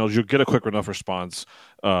right channels. You'll get a quick enough response,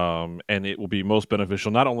 and it will be most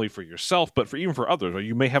beneficial, not only for yourself, but even for others. Or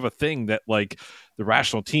you may have a thing that, like, the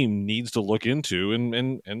Rational team needs to look into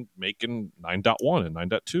and make in 9.1 and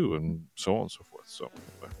 9.2 and so on and so forth. So,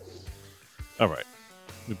 all right,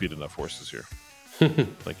 we beat enough horses here.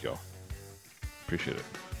 Thank y'all. Appreciate it.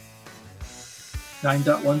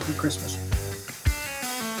 9.1 for Christmas.